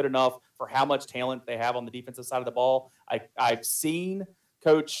wasn't good enough for how much talent they have on the defensive side of the ball. I've seen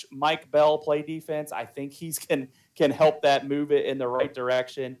Coach Mike Bell play defense. I think he can help that move it in the right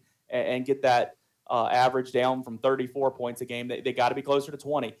direction and get that average down from 34 points a game. They got to be closer to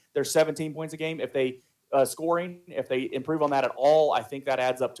 20. They're 17 points a game. If they scoring, if they improve on that at all, I think that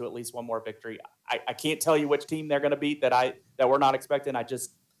adds up to at least one more victory. I can't tell you which team they're going to beat that we're not expecting.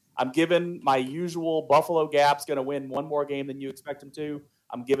 I'm giving my usual Buffalo Gap's going to win one more game than you expect them to.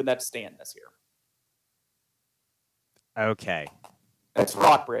 I'm giving that to Stan this year. Okay. That's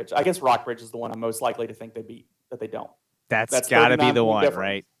Rockbridge. I guess Rockbridge is the one I'm most likely to think they beat that they don't. That's got to be the one, difference.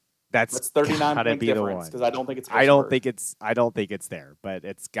 Right? That's 39 got to be the one because I don't think it's. I don't think it's there, but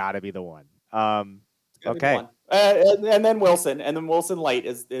it's got to be the one. Okay. And then Wilson late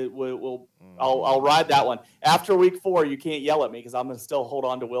I'll ride that one. After week 4, you can't yell at me because I'm going to still hold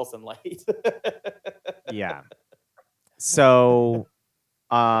on to Wilson late. Yeah. So,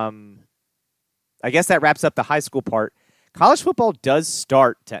 I guess that wraps up the high school part. College football does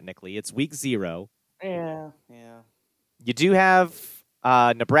start technically. It's week 0. Yeah. You do have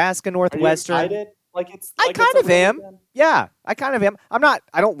Nebraska Northwestern. Are you excited? I kind of am. Yeah, I kind of am. I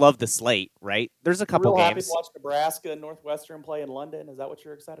don't love the slate, right? There's a couple games. Happy to watch Nebraska and Northwestern play in London. Is that what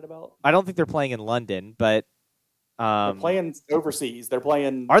you're excited about? I don't think they're playing in London, but they're playing overseas. They're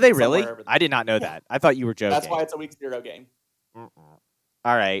playing. Are they really? I did not know that. I thought you were joking. That's why it's a week 0 game. All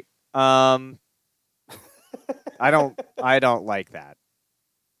right. I don't like that.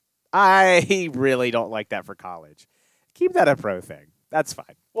 I really don't like that for college. Keep that a pro thing. That's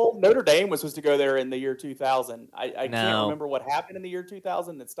fine. Well, Notre Dame was supposed to go there in the year 2000. I can't remember what happened in the year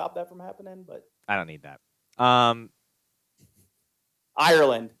 2000 that stopped that from happening, but I don't need that.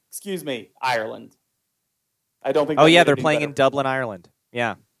 Ireland. Excuse me, Ireland. I don't think. Oh yeah, they're playing in Dublin, Ireland.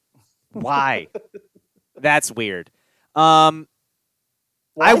 Yeah. Why? That's weird. I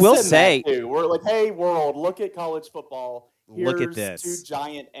will say we're like, hey world, look at college football. Here's look at this. 2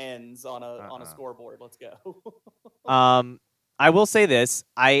 giant N's on a scoreboard. Let's go. I will say this.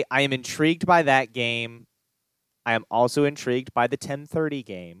 I am intrigued by that game. I am also intrigued by the 10:30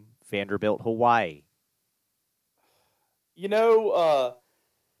 game, Vanderbilt, Hawaii. What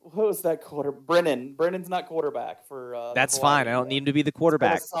was that quarter? Brennan. Brennan's not quarterback for. That's fine. I don't need him to be the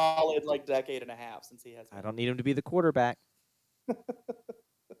quarterback. It's been a solid decade and a half since he has. I don't need him to be the quarterback.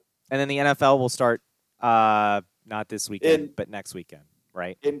 And then the NFL will start not this weekend, but next weekend,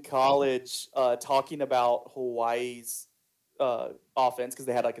 right? In college, talking about Hawaii's offense because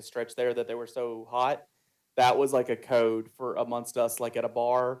they had a stretch there that they were so hot. That was a code for amongst us, at a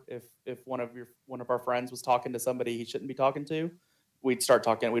bar. If one of our friends was talking to somebody he shouldn't be talking to, we'd start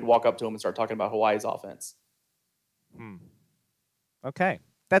talking. We'd walk up to him and start talking about Hawaii's offense. Okay,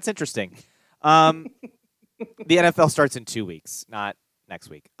 that's interesting. The NFL starts in 2 weeks, not next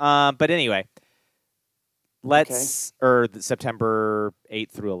week. But anyway, September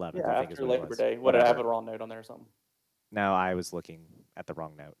 8th through 11th. Yeah, I think after is what Labor it was. Day. What did I have a wrong note on there or something? No, I was looking at the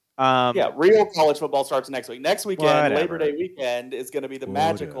wrong note. Real college football starts next week. Next weekend, Whatever. Labor Day weekend, is going to be the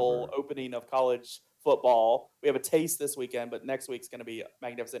magical opening of college football. We have a taste this weekend, but next week's going to be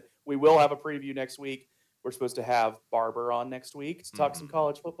magnificent. We will have a preview next week. We're supposed to have Barber on next week to talk some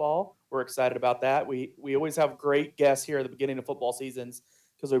college football. We're excited about that. We always have great guests here at the beginning of football seasons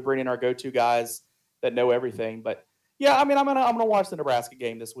because we bring in our go-to guys that know everything. But yeah, I mean, I'm gonna watch the Nebraska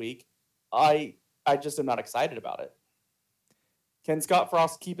game this week. I just am not excited about it. Can Scott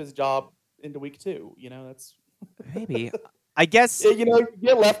Frost keep his job into week 2? That's maybe. I guess you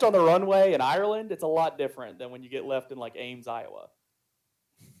get left on the runway in Ireland. It's a lot different than when you get left in like Ames, Iowa.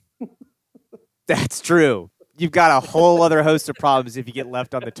 That's true. You've got a whole other host of problems if you get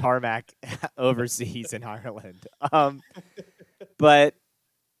left on the tarmac overseas in Ireland. But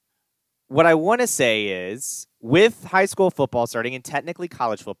what I want to say is, with high school football starting and technically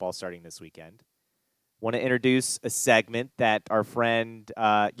college football starting this weekend, want to introduce a segment that our friend,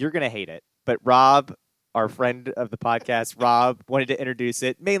 you're going to hate it, but Rob, our friend of the podcast, Rob, wanted to introduce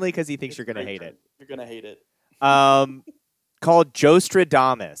it, mainly because he thinks you're going to hate it. You're going to hate it. Called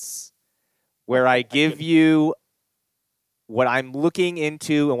Jostradamus, where I give you what I'm looking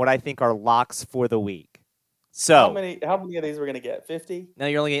into and what I think are locks for the week. So how many of these we're going to get? 50? No,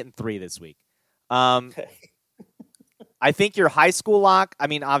 you're only getting 3 this week. Okay. I think your high school lock, I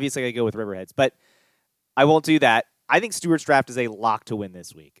mean, obviously I go with Riverheads, but I won't do that. I think Stewart's Draft is a lock to win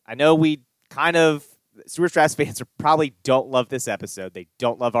this week. I know Stewart's Draft fans probably don't love this episode. They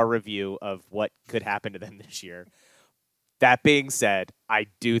don't love our review of what could happen to them this year. That being said, I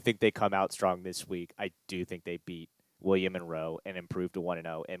do think they come out strong this week. I do think they beat William Monroe and improve to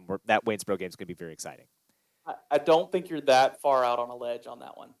 1-0, and that Waynesboro game is going to be very exciting. I don't think you're that far out on a ledge on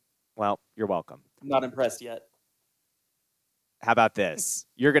that one. Well, you're welcome. I'm not impressed yet. How about this?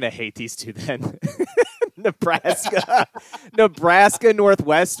 You're going to hate these two then. Nebraska Northwestern.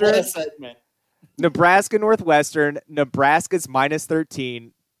 Nebraska Northwestern. Nebraska's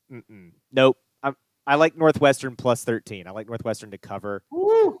 -13. Nope. I like Northwestern plus 13. I like Northwestern to cover.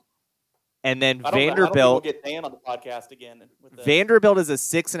 Woo! And then I don't Vanderbilt. think we'll get Dan on the podcast again. Vanderbilt is a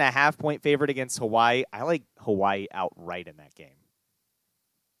 6.5-point favorite against Hawaii. I like Hawaii outright in that game.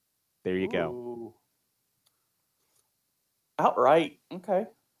 There you go. Outright. Okay.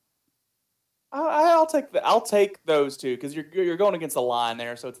 I'll take those two because you're going against a line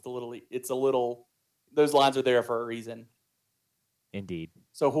there, so it's a little. Those lines are there for a reason. Indeed.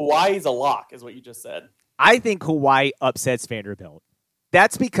 So Hawaii's a lock, is what you just said. I think Hawaii upsets Vanderbilt.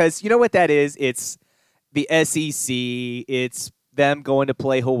 That's because you know what that is. It's the SEC. It's them going to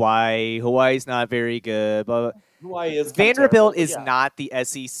play Hawaii. Hawaii's not very good. But Hawaii is Vanderbilt terrible, is not the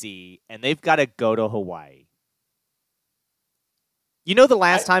SEC, and they've got to go to Hawaii. You know the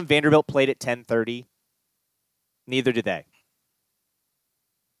last time Vanderbilt played at 10:30? Neither did they.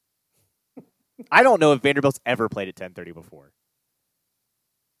 I don't know if Vanderbilt's ever played at 10:30 before.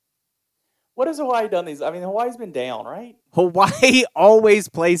 What has Hawaii done these? I mean, Hawaii's been down, right? Hawaii always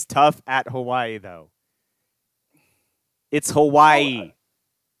plays tough at Hawaii, though. It's Hawaii.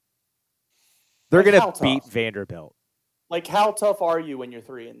 They're going to beat Vanderbilt. Like, how tough are you when you're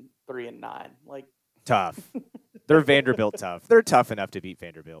 3-9? Like, tough. They're Vanderbilt tough. They're tough enough to beat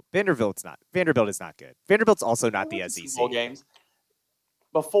Vanderbilt. Vanderbilt is not good. Vanderbilt's also not the SEC. Bowl games.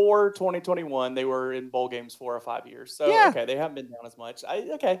 Before 2021, they were in bowl games 4 or 5 years. So, okay, they haven't been down as much. I'm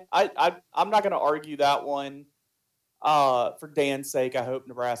not going to argue that one. For Dan's sake, I hope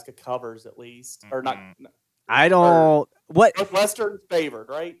Nebraska covers at least. Or not. I don't. What? Northwestern's favored,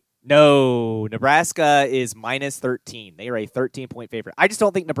 right? No. Nebraska is -13. They are a 13-point favorite. I just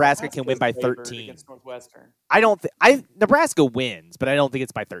don't think Nebraska can win by 13. Against Northwestern. Nebraska wins, but I don't think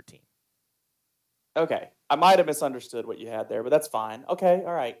it's by 13. Okay. I might have misunderstood what you had there, but that's fine. Okay.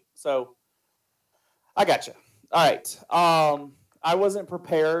 All right. So I got you. All right. I wasn't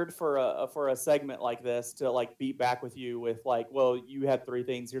prepared for a segment like this to like beat back with you with like, well, you had 3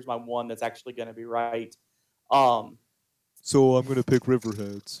 things. Here's my one that's actually going to be right. So I'm going to pick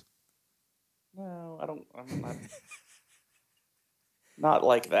Riverheads. No, I don't. I'm not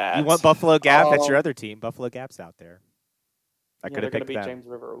like that. You want Buffalo Gap? That's your other team. Buffalo Gap's out there. I could have picked beat them. James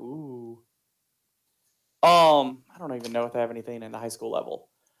River. Ooh. I don't even know if they have anything in the high school level.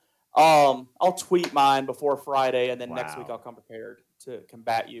 I'll tweet mine before Friday, and then next week Wow. I'll come prepared to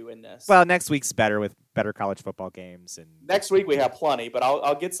combat you in this. Well, next week's better with better college football games, and Next week we have plenty, but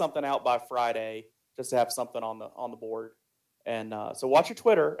I'll get something out by Friday just to have something on the board. And so watch your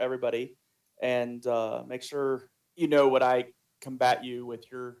Twitter, everybody, and make sure you know what I combat you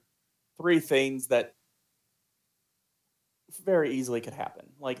with your 3 things that very easily could happen.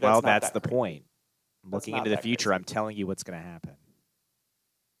 Like that's that the crazy. point. That's Looking not into the that future, crazy. I'm telling you what's going to happen.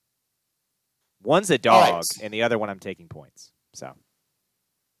 One's a All dog, right. and the other one I'm taking points. So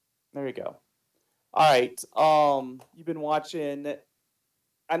There you go. All right. You've been watching.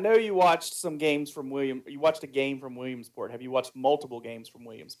 I know you watched some games from You watched a game from Williamsport. Have you watched multiple games from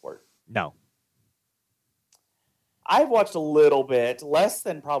Williamsport? no. I've watched a little bit, less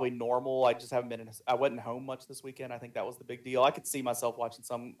than probably normal. I just haven't been. I wasn't home much this weekend. I think that was the big deal. I could see myself watching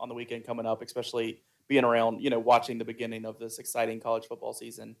some on the weekend coming up, especially being around, watching the beginning of this exciting college football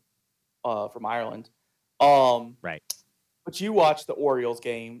season from Ireland. Right. But you watched the Orioles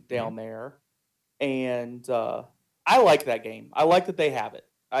game down there, and I like that game. I like that they have it.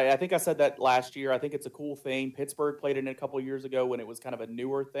 I think I said that last year. I think it's a cool thing. Pittsburgh played it a couple of years ago when it was kind of a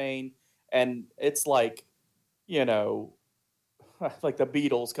newer thing, and it's like, like the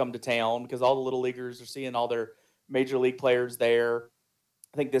Beatles come to town because all the little leaguers are seeing all their major league players there.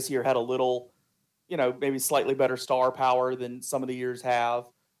 I think this year had a little, maybe slightly better star power than some of the years have.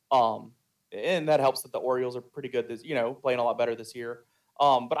 And that helps that the Orioles are pretty good this, playing a lot better this year.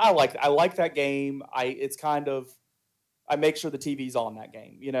 But I like that game. It's kind of, I make sure the TV's on that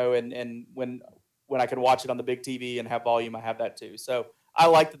game, and when I can watch it on the big TV and have volume, I have that too. So I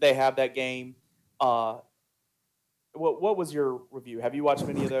like that they have that game. What was your review? Have you watched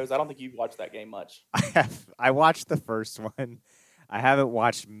any of those? I don't think you've watched that game much. I watched the first one. I haven't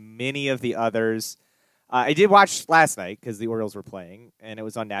watched many of the others. I did watch last night because the Orioles were playing, and it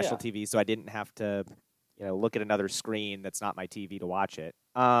was on national TV, so I didn't have to, look at another screen that's not my TV to watch it.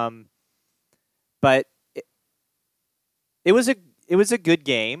 But it was a good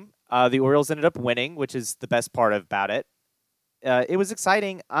game. The Orioles ended up winning, which is the best part about it. It was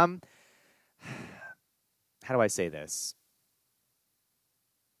exciting. How do I say this?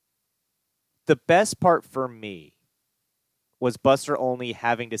 The best part for me was Buster Olney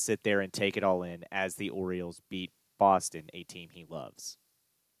having to sit there and take it all in as the Orioles beat Boston, a team he loves.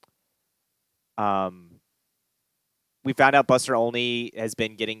 We found out Buster Olney has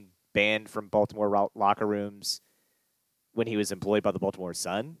been getting banned from Baltimore locker rooms when he was employed by the Baltimore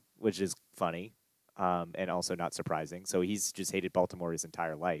Sun, which is funny and also not surprising. So he's just hated Baltimore his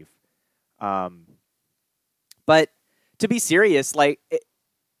entire life. But to be serious,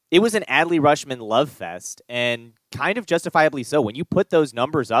 it was an Adley Rutschman love fest, and kind of justifiably so. When you put those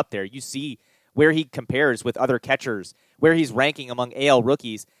numbers up there, you see where he compares with other catchers, where he's ranking among AL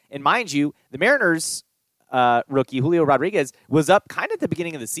rookies. And mind you, the Mariners rookie, Julio Rodriguez, was up kind of at the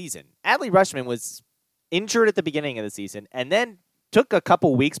beginning of the season. Adley Rutschman was injured at the beginning of the season, and then took a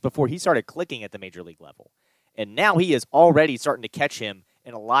couple weeks before he started clicking at the major league level. And now he is already starting to catch him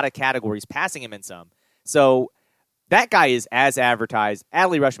in a lot of categories, passing him in some. So that guy is as advertised.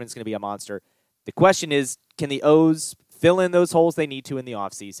 Adley Rutschman's going to be a monster. The question is, can the O's fill in those holes they need to in the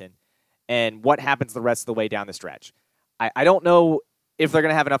offseason? And what happens the rest of the way down the stretch? I don't know if they're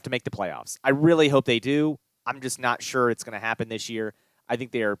going to have enough to make the playoffs. I really hope they do. I'm just not sure it's going to happen this year. I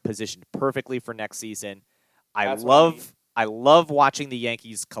think they are positioned perfectly for next season. I love watching the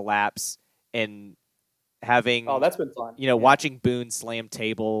Yankees collapse and having that's been fun. Watching Boone slam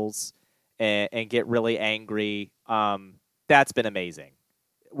tables and get really angry. That's been amazing.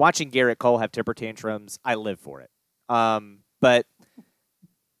 Watching Garrett Cole have temper tantrums, I live for it. But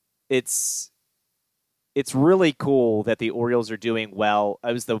it's really cool that the Orioles are doing well.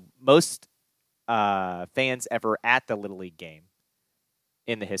 I was the most fans ever at the Little League game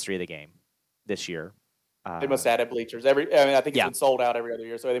in the history of the game this year. They must have added bleachers. I think it's been sold out every other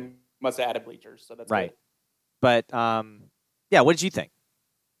year, so they must have added bleachers. So that's right. Good. But what did you think?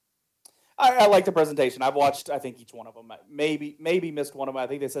 I like the presentation. I've watched, I think, each one of them. Maybe missed one of them. I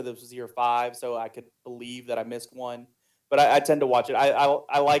think they said this was year 5, so I could believe that I missed one. But I tend to watch it.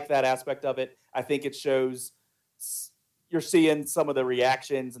 I like that aspect of it. I think it shows you're seeing some of the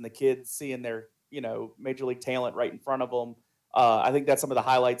reactions and the kids seeing their major league talent right in front of them. I think that's some of the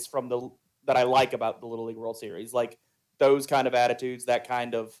highlights that I like about the Little League World Series, like those kind of attitudes, that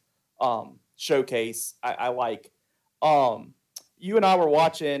kind of showcase. I like. You and I were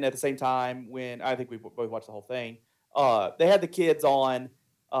watching at the same time when I think we both watched the whole thing. They had the kids on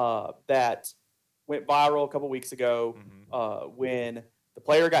that went viral a couple weeks ago when the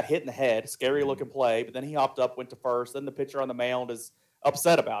player got hit in the head, scary looking play, but then he hopped up, went to first. Then the pitcher on the mound is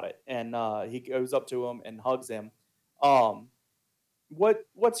upset about it, and he goes up to him and hugs him.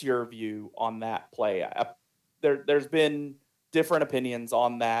 What's your view on that play? There's been different opinions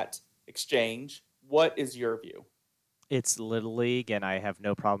on that exchange. What is your view? It's Little League, and I have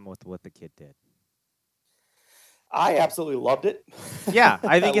no problem with what the kid did. I absolutely loved it. Yeah,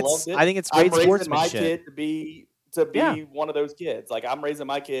 I think loved it. I think it's great I'm raising my sportsmanship. kid to be one of those kids. Like, I'm raising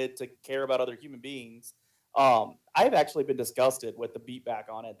my kid to care about other human beings. I've actually been disgusted with the beatback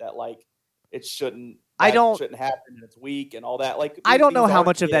on it, that like it shouldn't happen and it's weak and all that. Like, I don't know how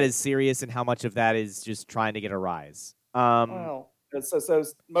much kids. of that is serious and how much of that is just trying to get a rise. Well, so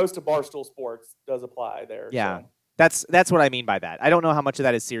most of Barstool Sports does apply there. Yeah. So. That's what I mean by that. I don't know how much of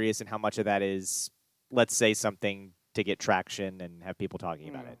that is serious and how much of that is, let's say, something to get traction and have people talking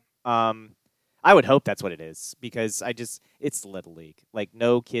about it. I would hope that's what it is, because it's Little League. Like,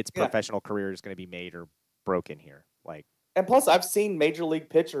 no kid's professional career is going to be made or broken here. Like, and plus, I've seen major league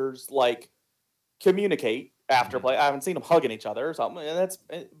pitchers like communicate after play. I haven't seen them hugging each other or something,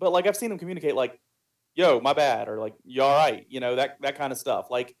 but like I've seen them communicate like, "Yo, my bad," or like, "You all right?" You know, that kind of stuff.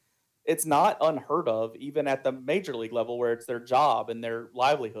 Like, it's not unheard of, even at the major league level, where it's their job and their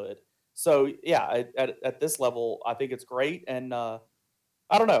livelihood. So yeah, at this level, I think it's great, and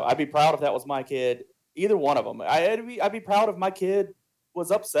I don't know. I'd be proud if that was my kid. Either one of them. I'd be proud if my kid was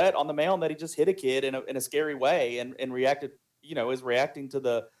upset on the mound that he just hit a kid in a scary way and reacted. Is reacting to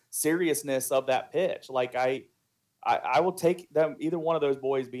the seriousness of that pitch. Like, I will take them, either one of those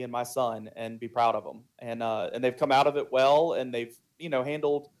boys being my son, and be proud of them. And they've come out of it well, and they've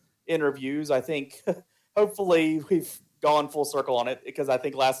handled interviews. I think hopefully we've gone full circle on it, because I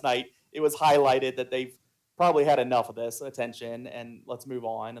think last night it was highlighted that they've probably had enough of this attention, and let's move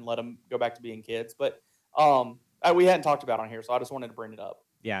on and let them go back to being kids. But we hadn't talked about it on here, so I just wanted to bring it up.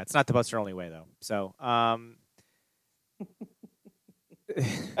 Yeah, it's not the Buster Only way, though. So,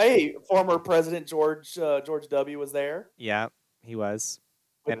 hey, former President George W. was there. Yeah, he was,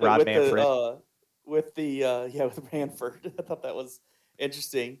 and Rob Manfred with Manfred. I thought that was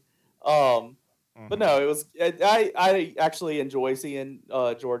interesting. But no, it was. I actually enjoy seeing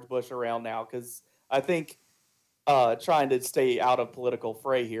George Bush around now, because I think trying to stay out of political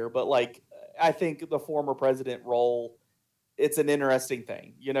fray here, but like, I think the former president role, it's an interesting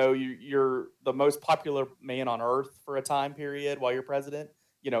thing. You're the most popular man on earth for a time period while you're president.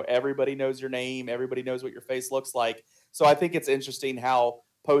 Everybody knows your name. Everybody knows what your face looks like. So I think it's interesting how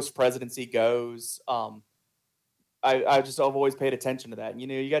post-presidency goes. I've always paid attention to that.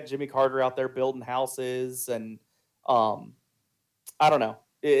 You got Jimmy Carter out there building houses, and I don't know.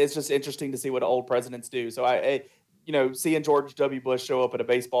 It's just interesting to see what old presidents do. So seeing George W. Bush show up at a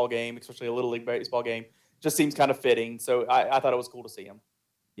baseball game, especially a Little League baseball game, just seems kind of fitting. So I thought it was cool to see him.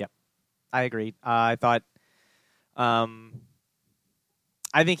 Yeah, I agreed. I thought, I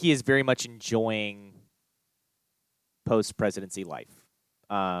think he is very much enjoying post-presidency life.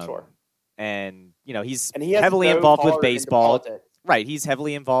 Sure. And he's he has heavily no involved with part into baseball. politics. Right, he's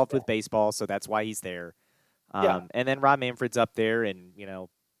heavily involved with baseball, so that's why he's there. And then Rob Manfred's up there, and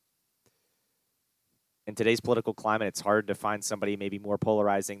in today's political climate, it's hard to find somebody maybe more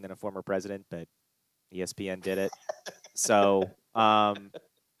polarizing than a former president, but ESPN did it. So,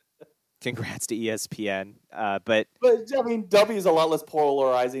 congrats to ESPN. But I mean, W is a lot less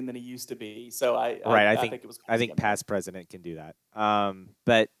polarizing than he used to be. So I think it was cool. I think past president can do that.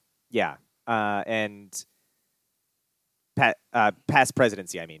 But yeah, and past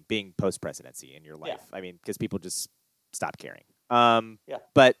presidency, I mean, being post presidency in your life. Yeah. I mean, because people just stop caring.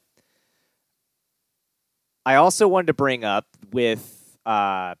 But I also wanted to bring up, with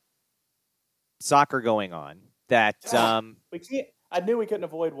soccer going on, that we can't. I knew we couldn't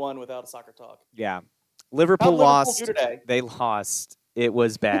avoid one without a soccer talk. Yeah, Liverpool lost. Do today? They lost. It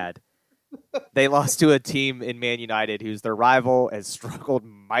was bad. They lost to a team in Man United who's their rival, has struggled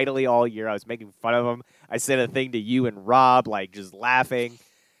mightily all year. I was making fun of them. I said a thing to you and Rob, like, just laughing.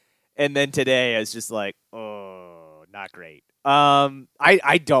 And then today I was just like, oh, not great.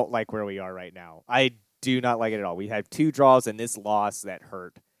 I don't like where we are right now. I do not like it at all. We have 2 draws and this loss that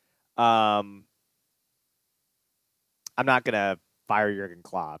hurt. I'm not going to fire Jurgen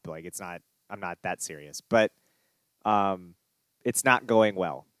Klopp. Like, I'm not that serious, but it's not going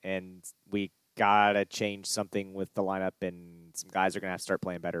well. And we got to change something with the lineup, and some guys are going to have to start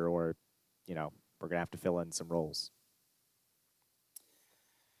playing better, or, we're going to have to fill in some roles.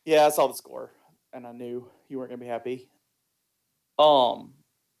 Yeah, I saw the score, and I knew you weren't going to be happy.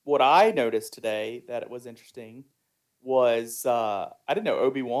 What I noticed today that it was interesting was I didn't know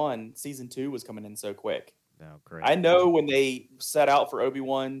Obi-Wan Season 2 was coming in so quick. No, great. I know when they set out for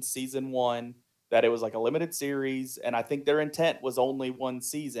Obi-Wan Season 1, that it was like a limited series, and I think their intent was only one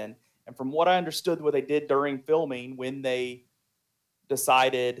season. And from what I understood, what they did during filming, when they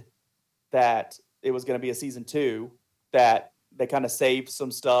decided that it was going to be a season 2, that they kind of saved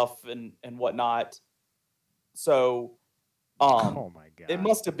some stuff and whatnot. So, Oh my God. it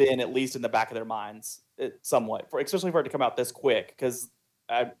must have been at least in the back of their minds, somewhat, especially for it to come out this quick. Because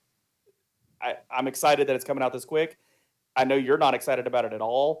I'm excited that it's coming out this quick. I know you're not excited about it at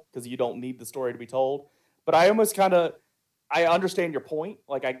all because you don't need the story to be told. But I almost I understand your point.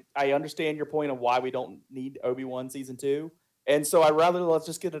 Like I understand your point of why we don't need Obi-Wan season 2. And so let's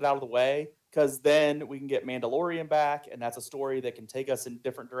just get it out of the way, because then we can get Mandalorian back, and that's a story that can take us in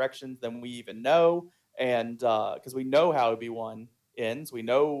different directions than we even know. And because we know how Obi-Wan ends, we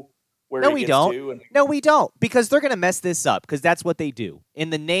know where he gets to. No, we don't, because they're going to mess this up, because that's what they do. In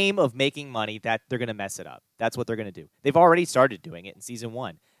the name of making money, that they're going to mess it up. That's what they're going to do. They've already started doing it in season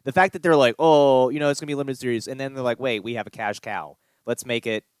 1. The fact that they're like, oh, it's going to be a limited series, and then they're like, wait, we have a cash cow. Let's make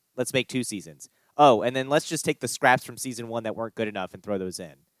 2 seasons. Oh, and then let's just take the scraps from season 1 that weren't good enough and throw those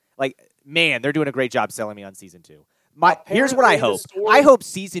in. Like, man, they're doing a great job selling me on season 2. Here's what I hope. I hope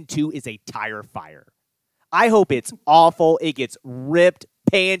season 2 is a tire fire. I hope it's awful. It gets ripped,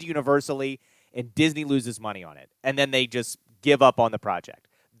 panned universally, and Disney loses money on it. And then they just give up on the project.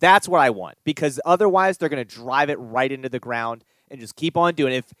 That's what I want, because otherwise they're going to drive it right into the ground and just keep on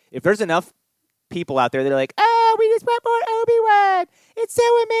doing it. If there's enough people out there that are like, oh, we just want more Obi-Wan. It's so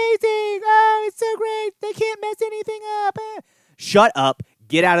amazing. Oh, it's so great. They can't mess anything up. Shut up.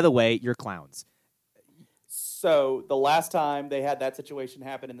 Get out of the way. You're clowns. So the last time they had that situation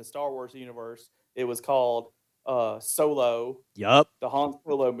happen in the Star Wars universe, it was called Solo. Yup. The Han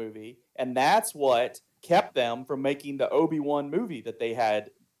Solo movie. And that's what kept them from making the Obi-Wan movie that they had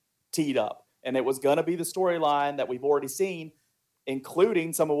teed up. And it was going to be the storyline that we've already seen,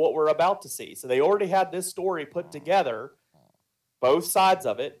 including some of what we're about to see. So they already had this story put together, both sides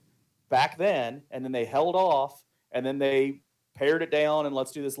of it, back then, and then they held off, and then they pared it down and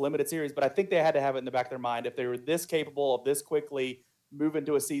let's do this limited series. But I think they had to have it in the back of their mind. If they were this capable of this quickly moving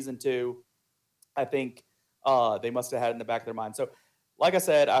to a season 2, I think they must have had it in the back of their mind. So, like I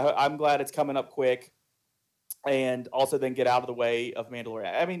said, I'm glad it's coming up quick, and also then get out of the way of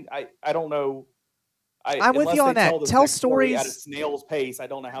Mandalorian. I mean, I don't know. I'm with you on that. Tell stories at a snail's pace. I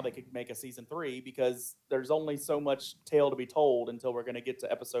don't know how they could make a season 3, because there's only so much tale to be told until we're going to get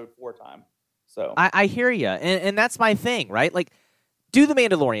to episode 4 time. So I hear you, and that's my thing, right? Like, do the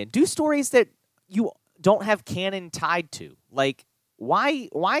Mandalorian, do stories that you don't have canon tied to. Like,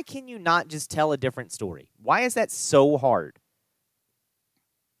 why can you not just tell a different story? Why is that so hard?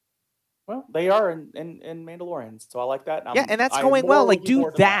 Well, they are in Mandalorian, so I like that. And that's going well. Like, do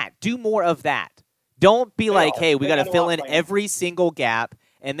that. Do more of that. Don't be like, hey, we got to fill in every single gap,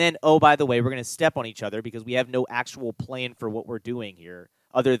 and then, oh, by the way, we're going to step on each other because we have no actual plan for what we're doing here,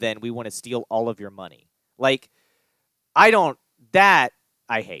 other than we want to steal all of your money. Like, I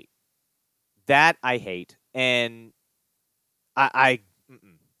hate. That I hate. And I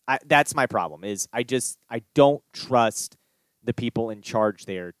that's my problem, is I don't trust the people in charge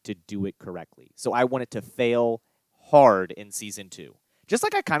there to do it correctly. So I want it to fail hard in season 2. Just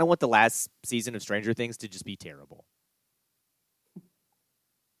like I kind of want the last season of Stranger Things to just be terrible.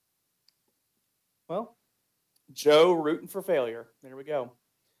 Well, Joe rooting for failure. There we go.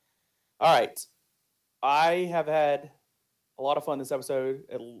 All right. I have had a lot of fun this episode.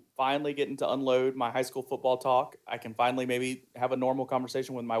 Finally getting to unload my high school football talk. I can finally maybe have a normal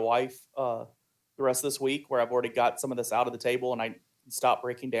conversation with my wife the rest of this week, where I've already got some of this out of the table and I stop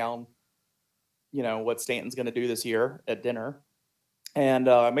breaking down, what Stanton's going to do this year at dinner. And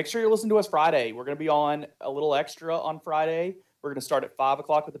make sure you listen to us Friday. We're going to be on a little extra on Friday. We're going to start at 5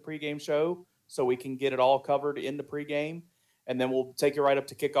 o'clock with the pregame show, so we can get it all covered in the pregame. And then we'll take you right up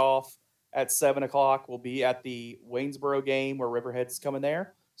to kickoff at 7 o'clock. We'll be at the Waynesboro game where Riverhead's coming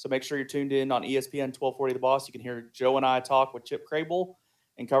there. So make sure you're tuned in on ESPN 1240 The Boss. You can hear Joe and I talk with Chip Crable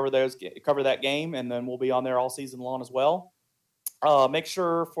and cover that game. And then we'll be on there all season long as well. Make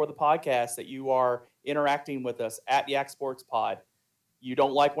sure for the podcast that you are interacting with us at Yak Sports Pod. You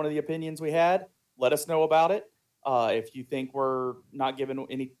don't like one of the opinions we had, let us know about it. If you think we're not giving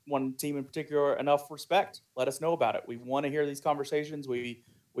any one team in particular enough respect, let us know about it. We want to hear these conversations. We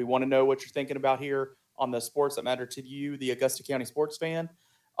want to know what you're thinking about here on the sports that matter to you, the Augusta County sports fan.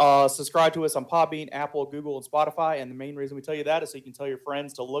 Subscribe to us on Podbean, Apple, Google, and Spotify. And the main reason we tell you that is so you can tell your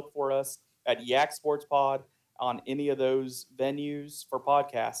friends to look for us at Yak Sports Pod on any of those venues for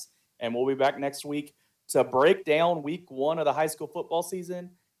podcasts. And we'll be back next week to break down week 1 of the high school football season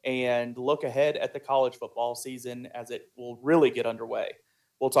and look ahead at the college football season as it will really get underway.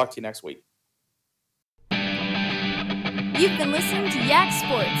 We'll talk to you next week. You've been listening to Yak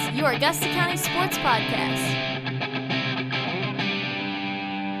Sports, your Augusta County sports podcast.